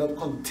you develop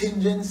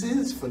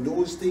contingencies for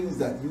those things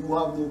that you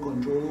have no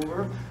control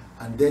over,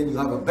 and then you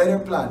have a better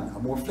plan, a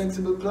more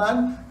flexible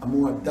plan, a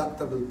more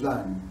adaptable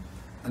plan.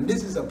 And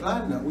this is a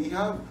plan that we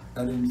have,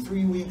 that in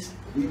 3 weeks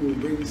we will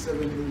bring 7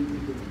 new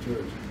people to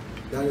church.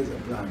 That is a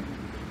plan.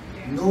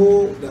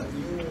 Know that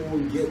you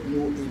will get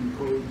no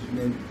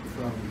encouragement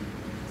from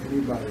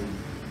anybody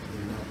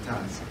in that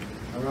task.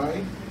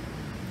 Alright?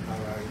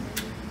 Alright.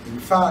 In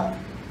fact,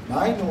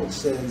 my note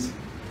says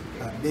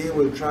that they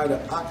will try to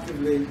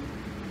actively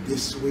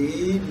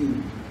dissuade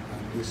you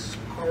and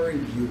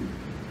discourage you.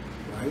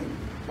 Right?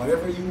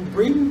 Whatever you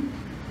bring,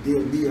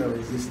 there'll be a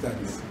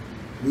resistance.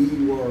 We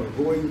were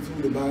going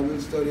through the Bible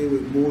study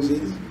with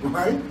Moses,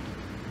 right?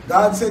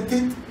 God said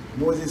it,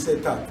 Moses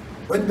said that.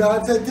 When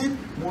God said it,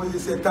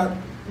 Moses said that.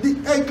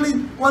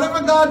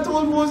 Whatever God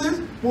told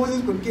Moses,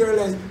 Moses could care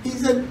less. He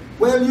said,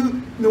 well,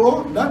 you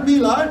know, not me,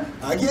 Lord,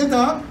 I can't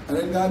talk. And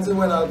then God said,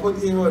 well, I'll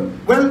put Aaron.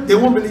 Well, they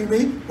won't believe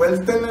me.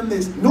 Well, tell them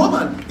this. No,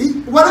 man.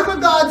 Whatever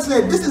God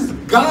said, this is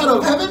God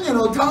of heaven, you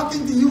know,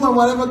 talking to you, and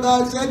whatever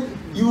God said,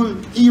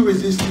 he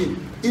resisted.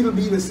 It'll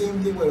be the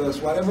same thing with us.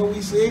 Whatever we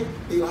say,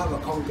 they'll have a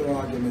counter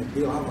argument.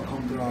 They'll have a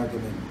counter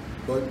argument.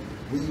 But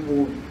we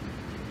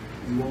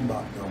won't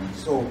back down.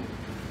 So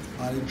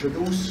I'll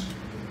introduce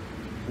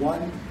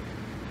one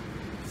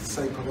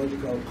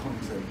psychological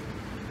concept,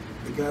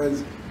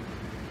 because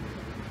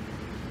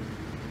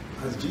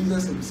as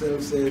Jesus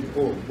himself said,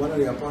 one of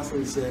the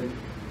apostles said,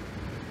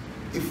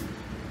 if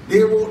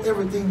they wrote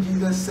everything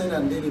Jesus said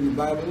and did in the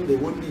Bible, there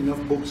wouldn't be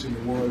enough books in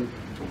the world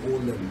to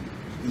hold them.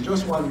 It's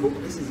just one book.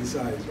 This is the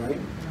size, right?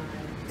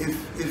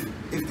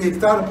 If they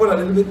start to put a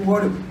little bit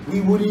more,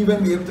 we wouldn't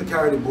even be able to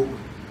carry the book.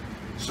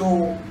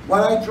 So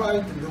what I try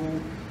to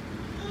do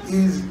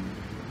is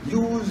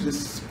use the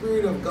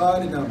Spirit of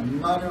God in a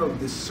manner of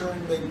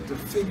discernment to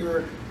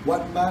figure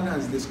what man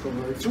has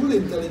discovered through the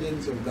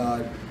intelligence of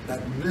God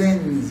that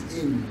blends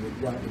in with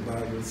what the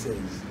Bible says,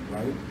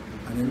 right?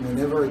 And then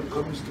whenever it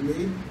comes to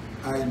me,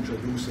 I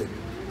introduce it.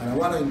 And I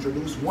want to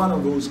introduce one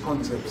of those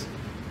concepts.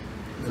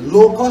 The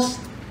locus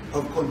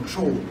of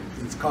control,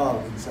 it's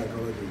called in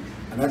psychology.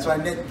 And that's why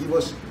Net give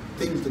us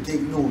things to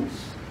take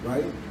notes,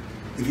 right?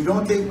 If you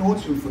don't take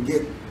notes, you'll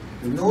forget.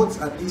 The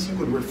notes, at least you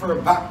could refer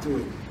back to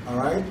it, all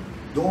right?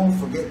 Don't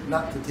forget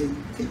not to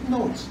take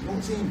notes.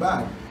 Notes ain't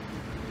bad.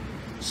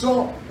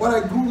 So what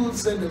I Googled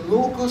said the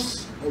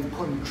locus of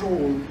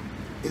control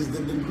is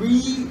the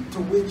degree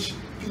to which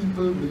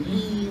people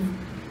believe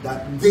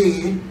that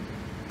they,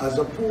 as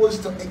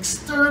opposed to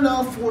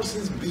external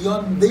forces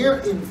beyond their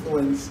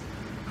influence,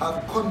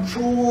 have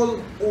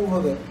control over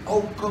the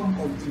outcome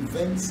of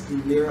events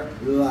in their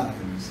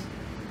lives.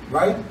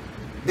 Right?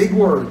 Big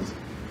words.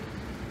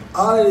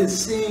 All it is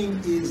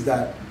saying is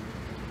that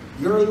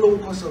your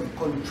locus of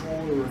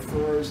control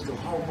refers to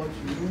how much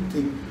you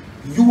think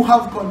you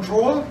have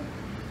control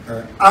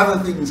or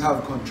other things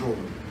have control.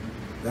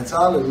 That's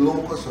all the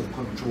locus of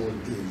control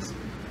is.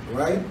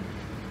 Right?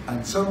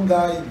 And some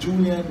guy,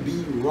 Julian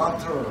B.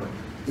 Rotter,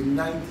 in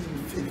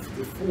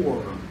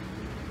 1954,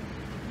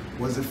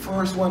 was the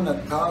first one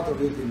that thought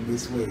of it in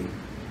this way.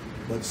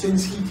 But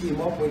since he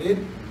came up with it,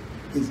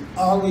 it's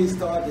always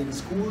taught in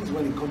schools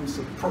when it comes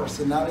to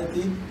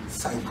personality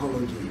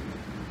psychology.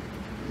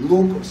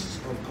 Locus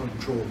of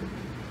control.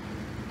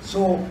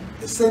 So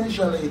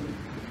essentially,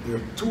 there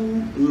are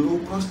two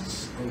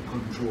locuses of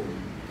control.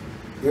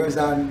 There's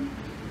an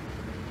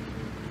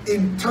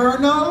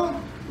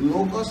internal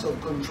locus of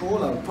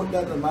control. I'll put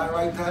that on my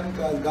right hand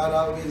because God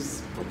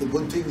always put the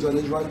good things on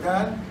his right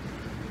hand.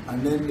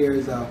 And then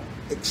there's a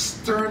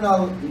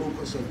external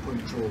locus of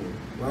control,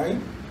 right?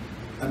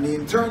 And the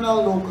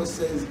internal locus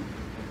says,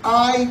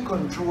 I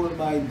control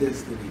my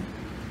destiny.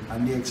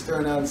 And the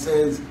external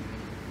says,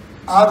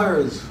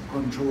 others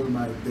control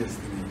my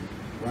destiny,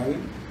 right?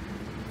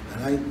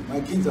 And my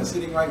kids are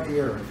sitting right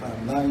here. If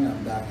I'm lying,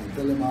 I'm dying. I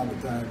tell them all the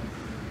time,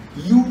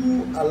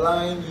 you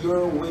align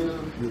your will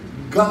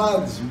with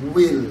God's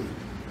will,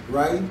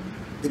 right?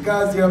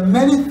 Because there are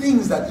many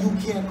things that you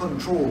can't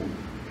control.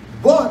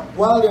 But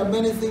while there are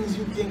many things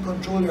you can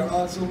control, there are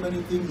also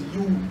many things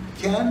you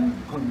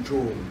can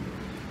control.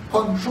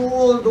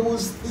 Control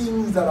those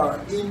things that are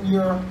in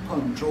your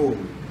control.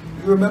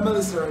 You remember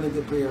the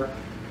serenity prayer?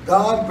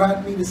 God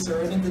grant me the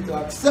serenity to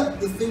accept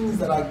the things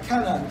that I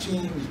cannot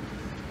change,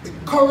 the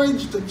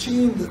courage to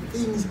change the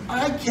things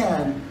I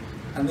can,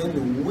 and then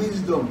the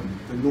wisdom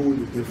to know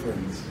the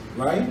difference,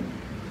 right?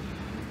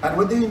 And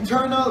with the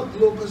internal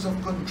locus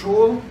of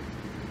control,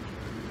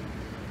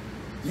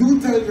 you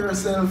tell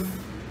yourself,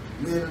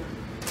 well,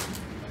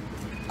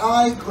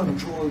 I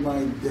control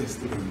my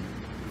destiny.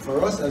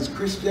 For us as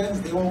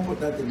Christians, they won't put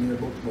that in their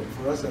book, but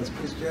for us as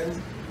Christians,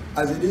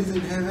 as it is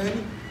in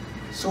heaven,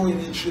 so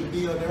it should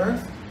be on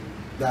earth,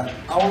 that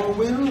our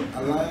will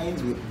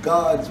aligns with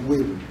God's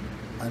will,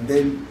 and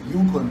then you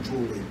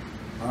control it.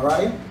 All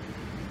right?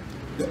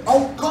 The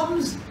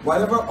outcomes,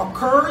 whatever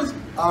occurs,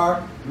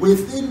 are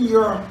within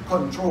your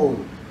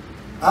control,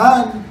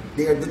 and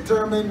they are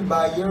determined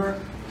by your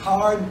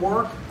hard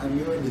work and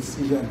your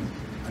decisions.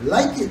 I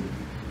like it.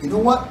 You know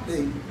what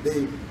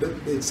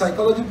the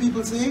psychology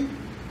people say?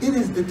 It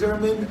is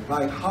determined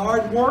by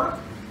hard work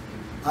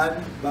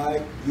and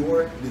by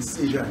your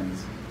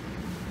decisions.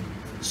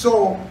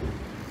 So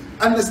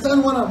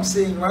Understand what I'm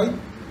saying, right?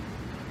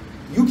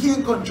 You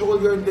can't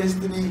control your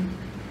destiny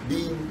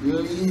being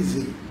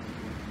lazy.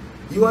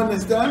 You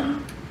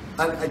understand?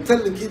 And I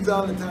tell the kids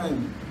all the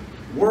time,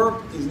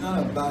 work is not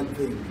a bad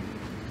thing.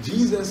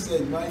 Jesus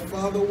said, my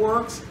Father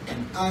works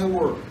and I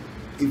work.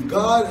 If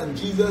God and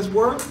Jesus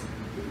work,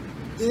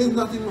 there's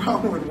nothing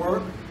wrong with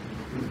work.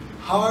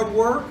 Hard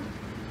work,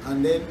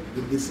 and then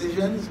the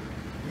decisions,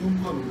 you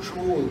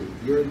control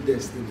your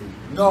destiny.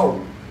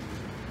 No,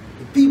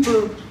 the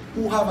people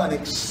who have an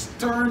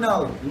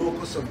external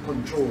locus of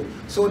control,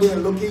 so they're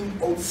looking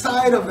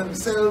outside of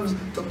themselves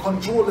to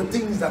control the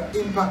things that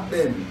impact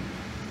them.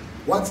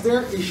 What's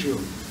their issue?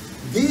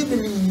 They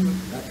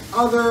believe that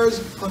others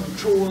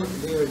control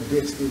their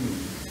destiny.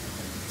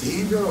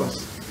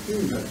 Dangerous. It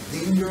is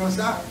a dangerous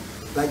act.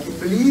 Like in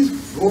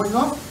Belize, growing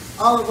up,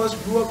 all of us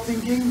grew up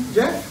thinking,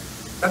 Jeff,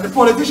 that the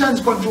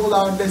politicians control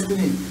our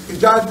destiny.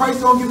 If George Price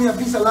don't give me a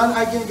piece of land,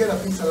 I can't get a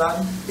piece of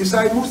land. If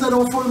Syed Musa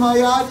don't fill my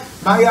yard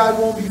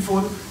won't be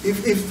full.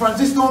 If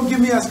Francis don't give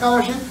me a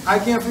scholarship, I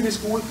can't finish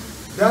school.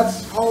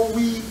 That's how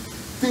we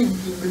think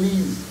in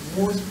Belize,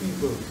 most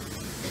people.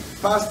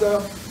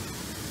 Pastor,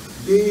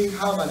 they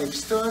have an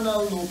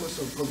external locus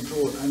of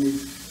control, and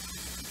it's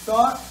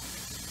thought,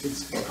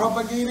 it's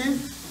propagated,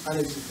 and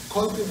it's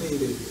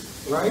cultivated,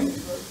 right?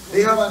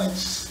 They have an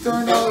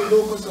external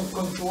locus of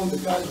control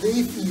because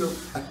they feel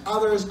that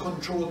others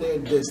control their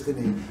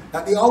destiny,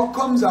 that the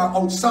outcomes are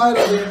outside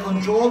of their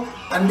control,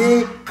 and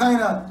they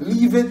kind of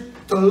leave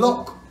it to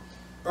luck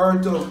or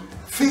to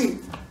fate.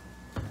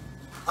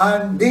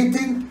 And they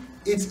think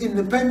it's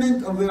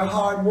independent of their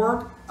hard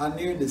work and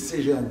their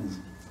decisions.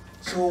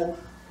 So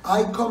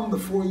I come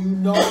before you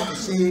now to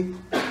say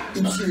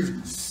it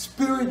is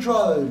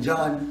spiritual,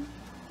 John,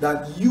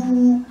 that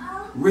you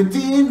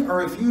retain,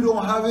 or if you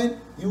don't have it,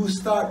 you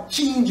start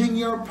changing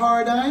your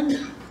paradigm,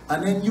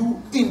 and then you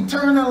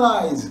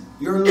internalize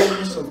your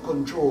locus of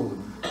control.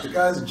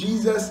 Because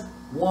Jesus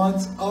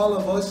wants all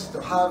of us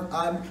to have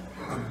an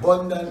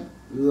abundant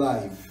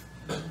life.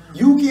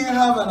 You can't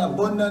have an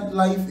abundant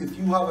life if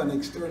you have an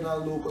external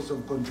locus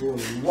of control.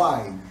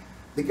 Why?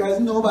 Because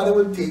nobody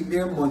will take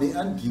their money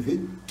and give it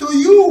to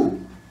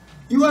you.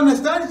 You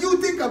understand?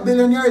 You think a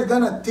billionaire is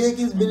going to take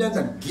his billions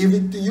and give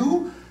it to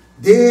you?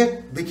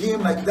 They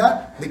became like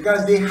that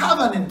because they have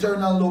an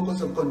internal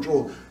locus of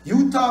control.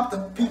 You talk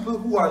to people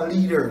who are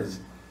leaders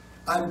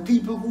and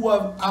people who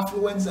have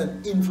affluence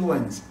and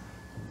influence.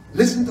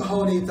 Listen to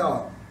how they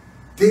talk.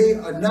 They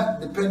are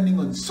not depending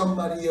on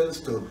somebody else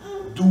to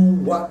do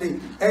what they...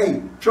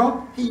 Hey,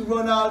 Trump, he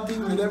run all things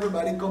with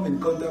everybody come in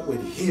contact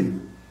with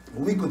him.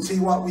 We could say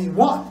what we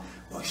want,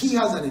 but he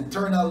has an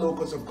internal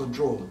locus of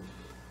control.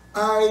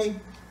 I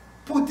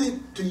put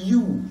it to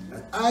you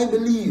that I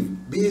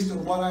believe, based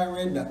on what I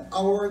read, that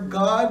our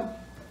God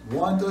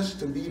wants us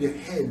to be the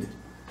head.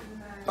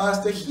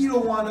 Pastor, he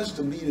don't want us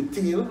to be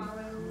the tail.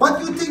 What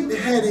do you think the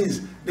head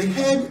is? The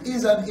head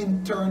is an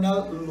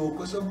internal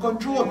locus of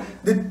control.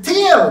 The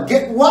tail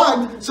get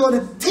wagged, so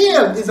the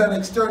tail is an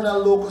external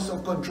locus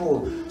of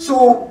control.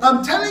 So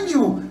I'm telling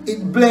you,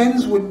 it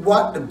blends with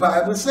what the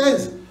Bible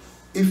says.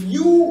 If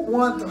you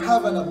want to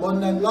have an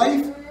abundant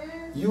life,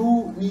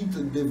 you need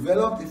to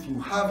develop, if you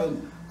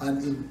haven't, an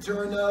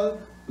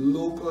internal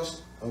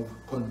locus of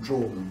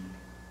control.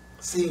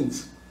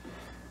 Saints,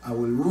 I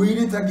will read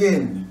it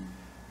again,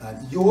 that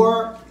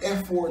your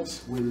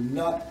efforts will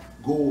not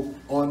go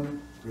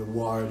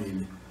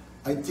unrewarded.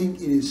 I think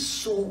it is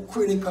so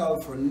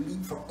critical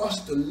for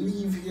us to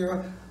leave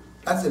here.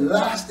 That's the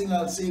last thing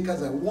I'll say,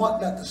 because I want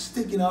that to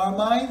stick in our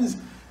minds,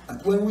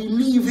 that when we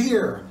leave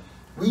here,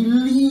 we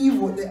leave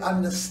with the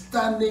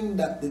understanding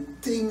that the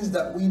things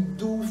that we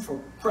do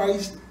for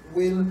Christ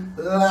will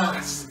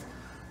last.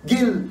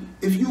 Gil,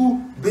 if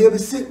you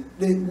babysit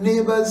the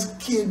neighbor's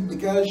kid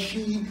because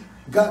she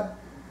got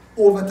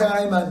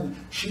overtime and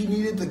she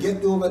needed to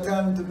get the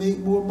overtime to make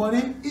more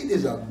money, it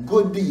is a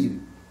good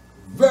deed.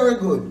 Very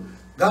good.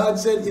 God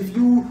said, if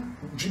you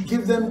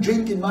give them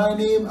drink in my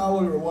name, I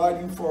will reward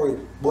you for it.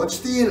 But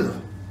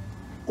still,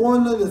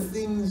 only the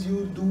things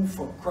you do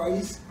for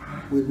Christ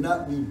will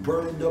not be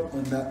burned up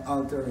on that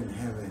altar in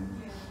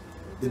heaven.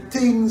 The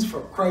things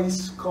for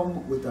Christ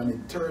come with an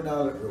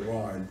eternal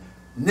reward.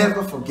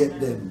 Never forget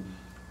them.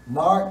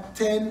 Mark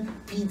 10,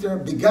 Peter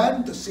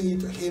began to say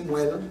to him,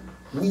 well,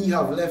 we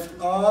have left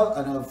all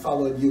and have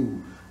followed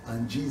you.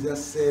 And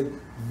Jesus said,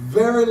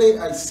 verily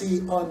I say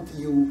unto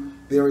you,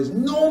 there is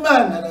no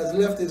man that has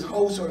left his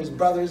house or his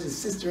brothers, his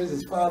sisters,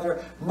 his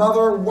father,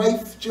 mother,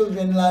 wife,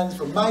 children, lands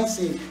for my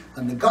sake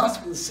and the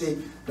gospel's sake,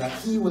 that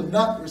he will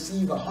not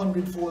receive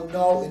 100-fold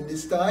now in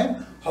this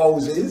time,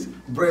 houses,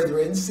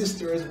 brethren,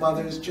 sisters,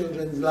 mothers,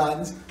 children's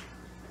lands,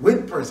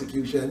 with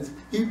persecutions.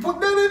 He put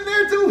that in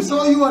there too,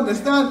 so you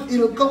understand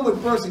it'll come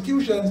with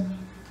persecutions,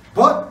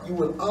 but you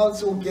will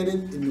also get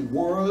it in the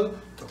world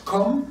to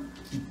come,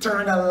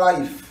 eternal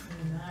life,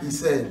 he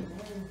said.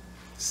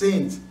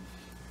 Saints,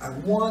 I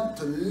want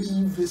to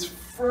leave this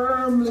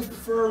firmly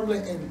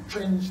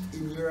entrenched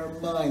in your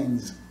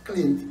minds,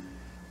 Clint,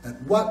 that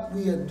what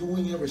we are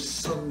doing every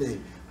Sunday,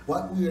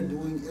 what we are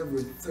doing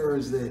every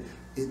Thursday,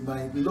 It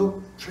might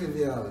look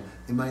trivial.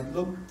 It might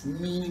look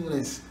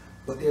meaningless.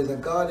 But there's a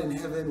God in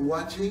heaven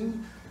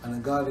watching and a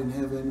God in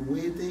heaven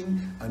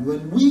waiting. And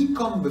when we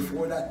come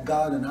before that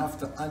God and have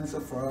to answer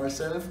for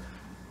ourselves,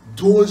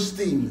 those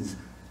things,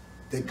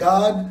 the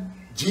God,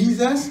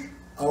 Jesus,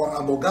 our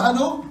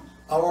abogado,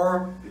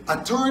 our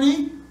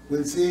attorney,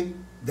 will say,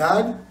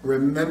 Dad,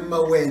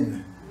 remember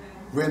when.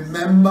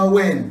 Remember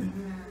when.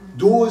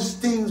 Those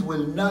things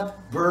will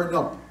not burn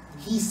up.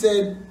 He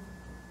said,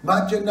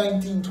 Matthew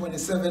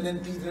 19:27,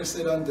 and Peter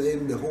said unto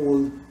him,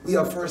 Behold, we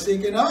have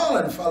forsaken all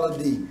and followed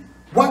thee.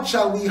 What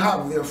shall we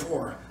have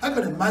therefore? I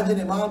could imagine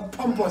him all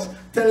pompous,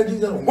 telling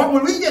Jesus, what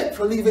will we get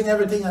for leaving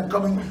everything and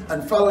coming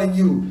and following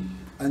you?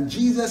 And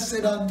Jesus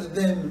said unto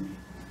them,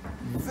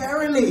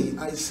 Verily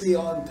I say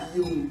unto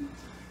you,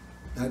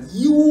 that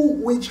you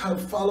which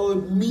have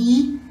followed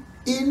me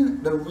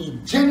in the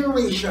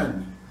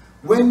regeneration,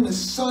 when the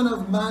Son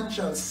of Man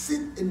shall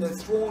sit in the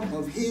throne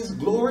of his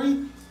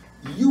glory,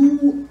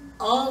 you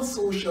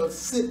also shall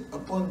sit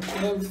upon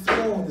 12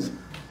 thrones,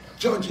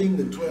 judging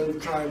the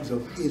 12 tribes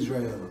of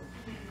Israel.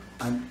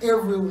 And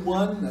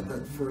everyone that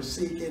had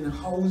forsaken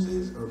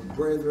houses, or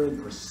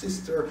brethren, or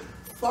sister,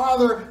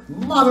 father,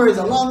 mother, is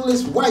a long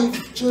list,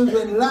 wife,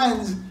 children,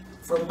 lands,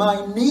 for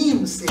my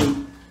name's sake,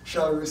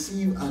 shall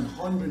receive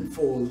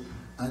 100-fold,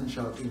 and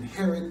shall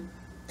inherit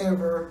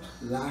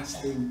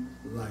everlasting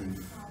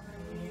life.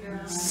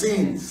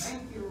 Saints,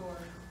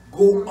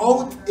 go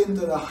out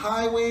into the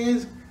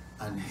highways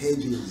and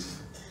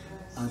hedges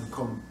and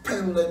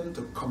compel them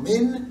to come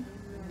in,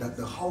 that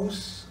the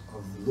house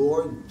of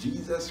Lord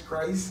Jesus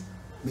Christ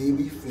may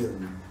be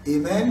filled.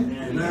 Amen?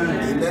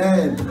 Amen.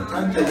 Amen.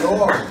 Thank you,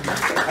 Lord.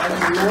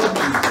 Thank you, Lord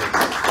Jesus.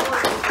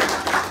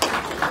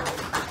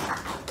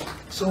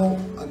 So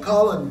I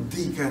call him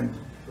deacon,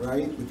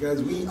 right?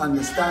 Because we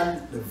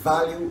understand the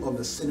value of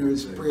the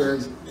sinner's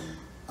prayers.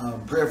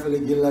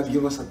 Prayerfully, Gilad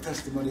give us a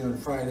testimony on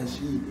Friday.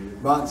 She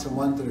brought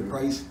someone to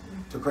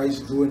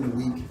Christ during the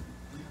week.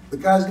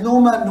 Because no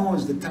man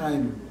knows the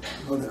time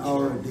or the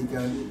hour of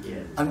deacon.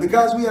 And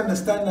because we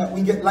understand that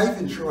we get life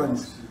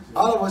insurance.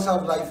 All of us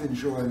have life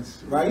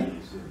insurance, right?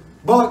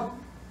 But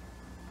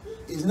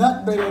it's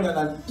not better than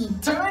an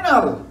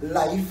eternal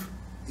life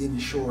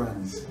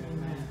insurance.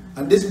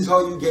 And this is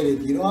how you get it.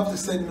 You don't have to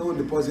send no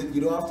deposit.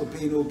 You don't have to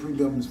pay no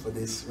premiums for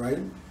this, right?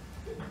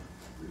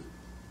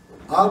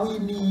 All we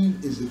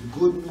need is the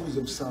good news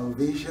of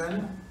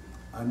salvation,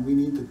 and we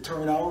need to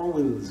turn our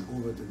wills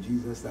over to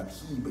Jesus, that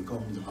he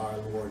becomes our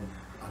Lord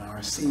and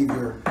our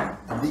Savior.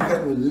 And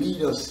deacon will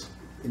lead us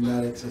in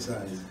that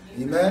exercise.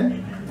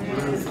 Amen?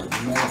 Amen.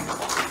 Amen.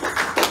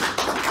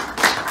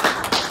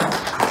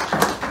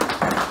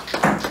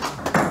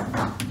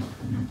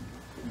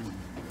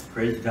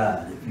 Praise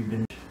God. If you've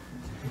been,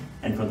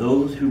 and for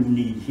those who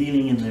need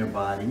healing in their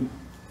body,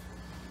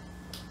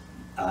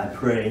 I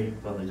pray,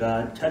 Father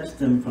God, touch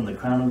them from the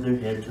crown of their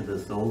head to the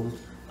soles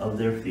of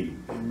their feet.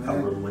 Amen.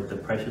 Cover them with the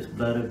precious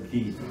blood of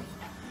Jesus.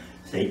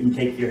 Satan,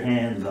 take your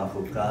hands off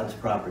of God's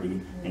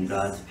property and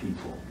God's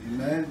people.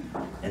 Amen.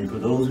 And for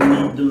those who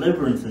need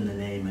deliverance in the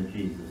name of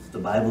Jesus, the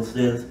Bible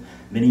says,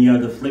 many are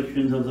the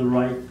afflictions of the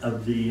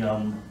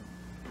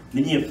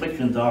many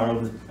afflictions are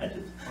of the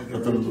righteous,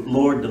 but the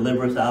Lord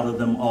delivers out of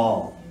them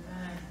all.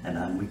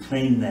 And we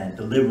claim that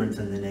deliverance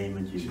in the name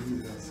of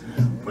Jesus.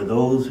 For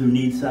those who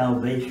need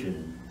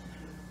salvation,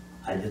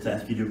 I just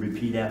ask you to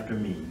repeat after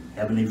me.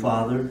 Heavenly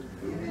Father,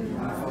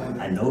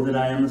 I know that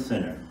I am a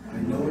sinner. I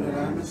know that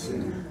I'm a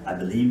sinner. I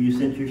believe you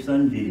sent your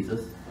Son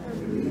Jesus,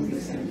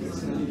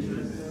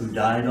 who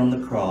died on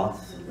the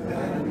cross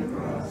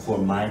for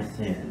my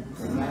sins.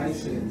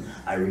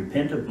 I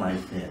repent of my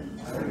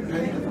sins.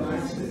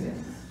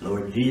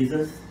 Lord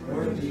Jesus,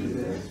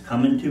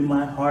 come into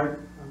my heart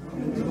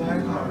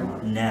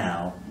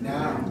now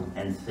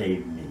and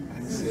save me.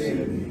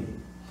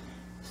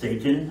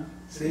 Satan,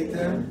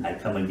 I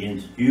come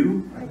against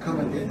you.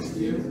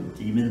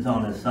 Demons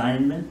on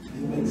assignment.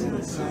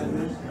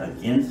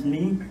 Against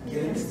me.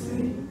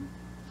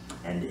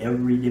 And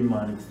every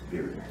demonic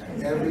spirit.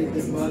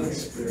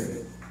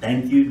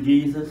 Thank you,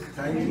 Jesus.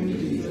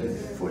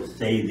 For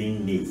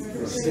saving me.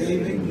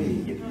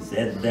 If you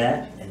said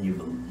that and you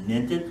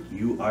meant it,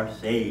 you are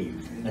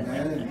saved.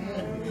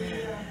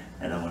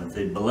 And I want to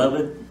say,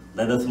 beloved,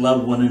 let us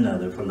love one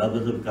another, for love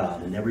is of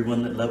God, and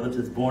everyone that loveth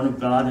is born of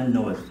God and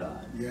knoweth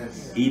God.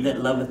 Yes. He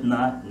that loveth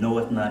not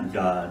knoweth not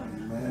God,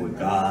 for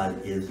God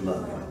is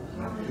love.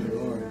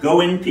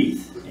 Go in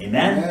peace.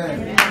 Amen.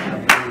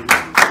 Amen.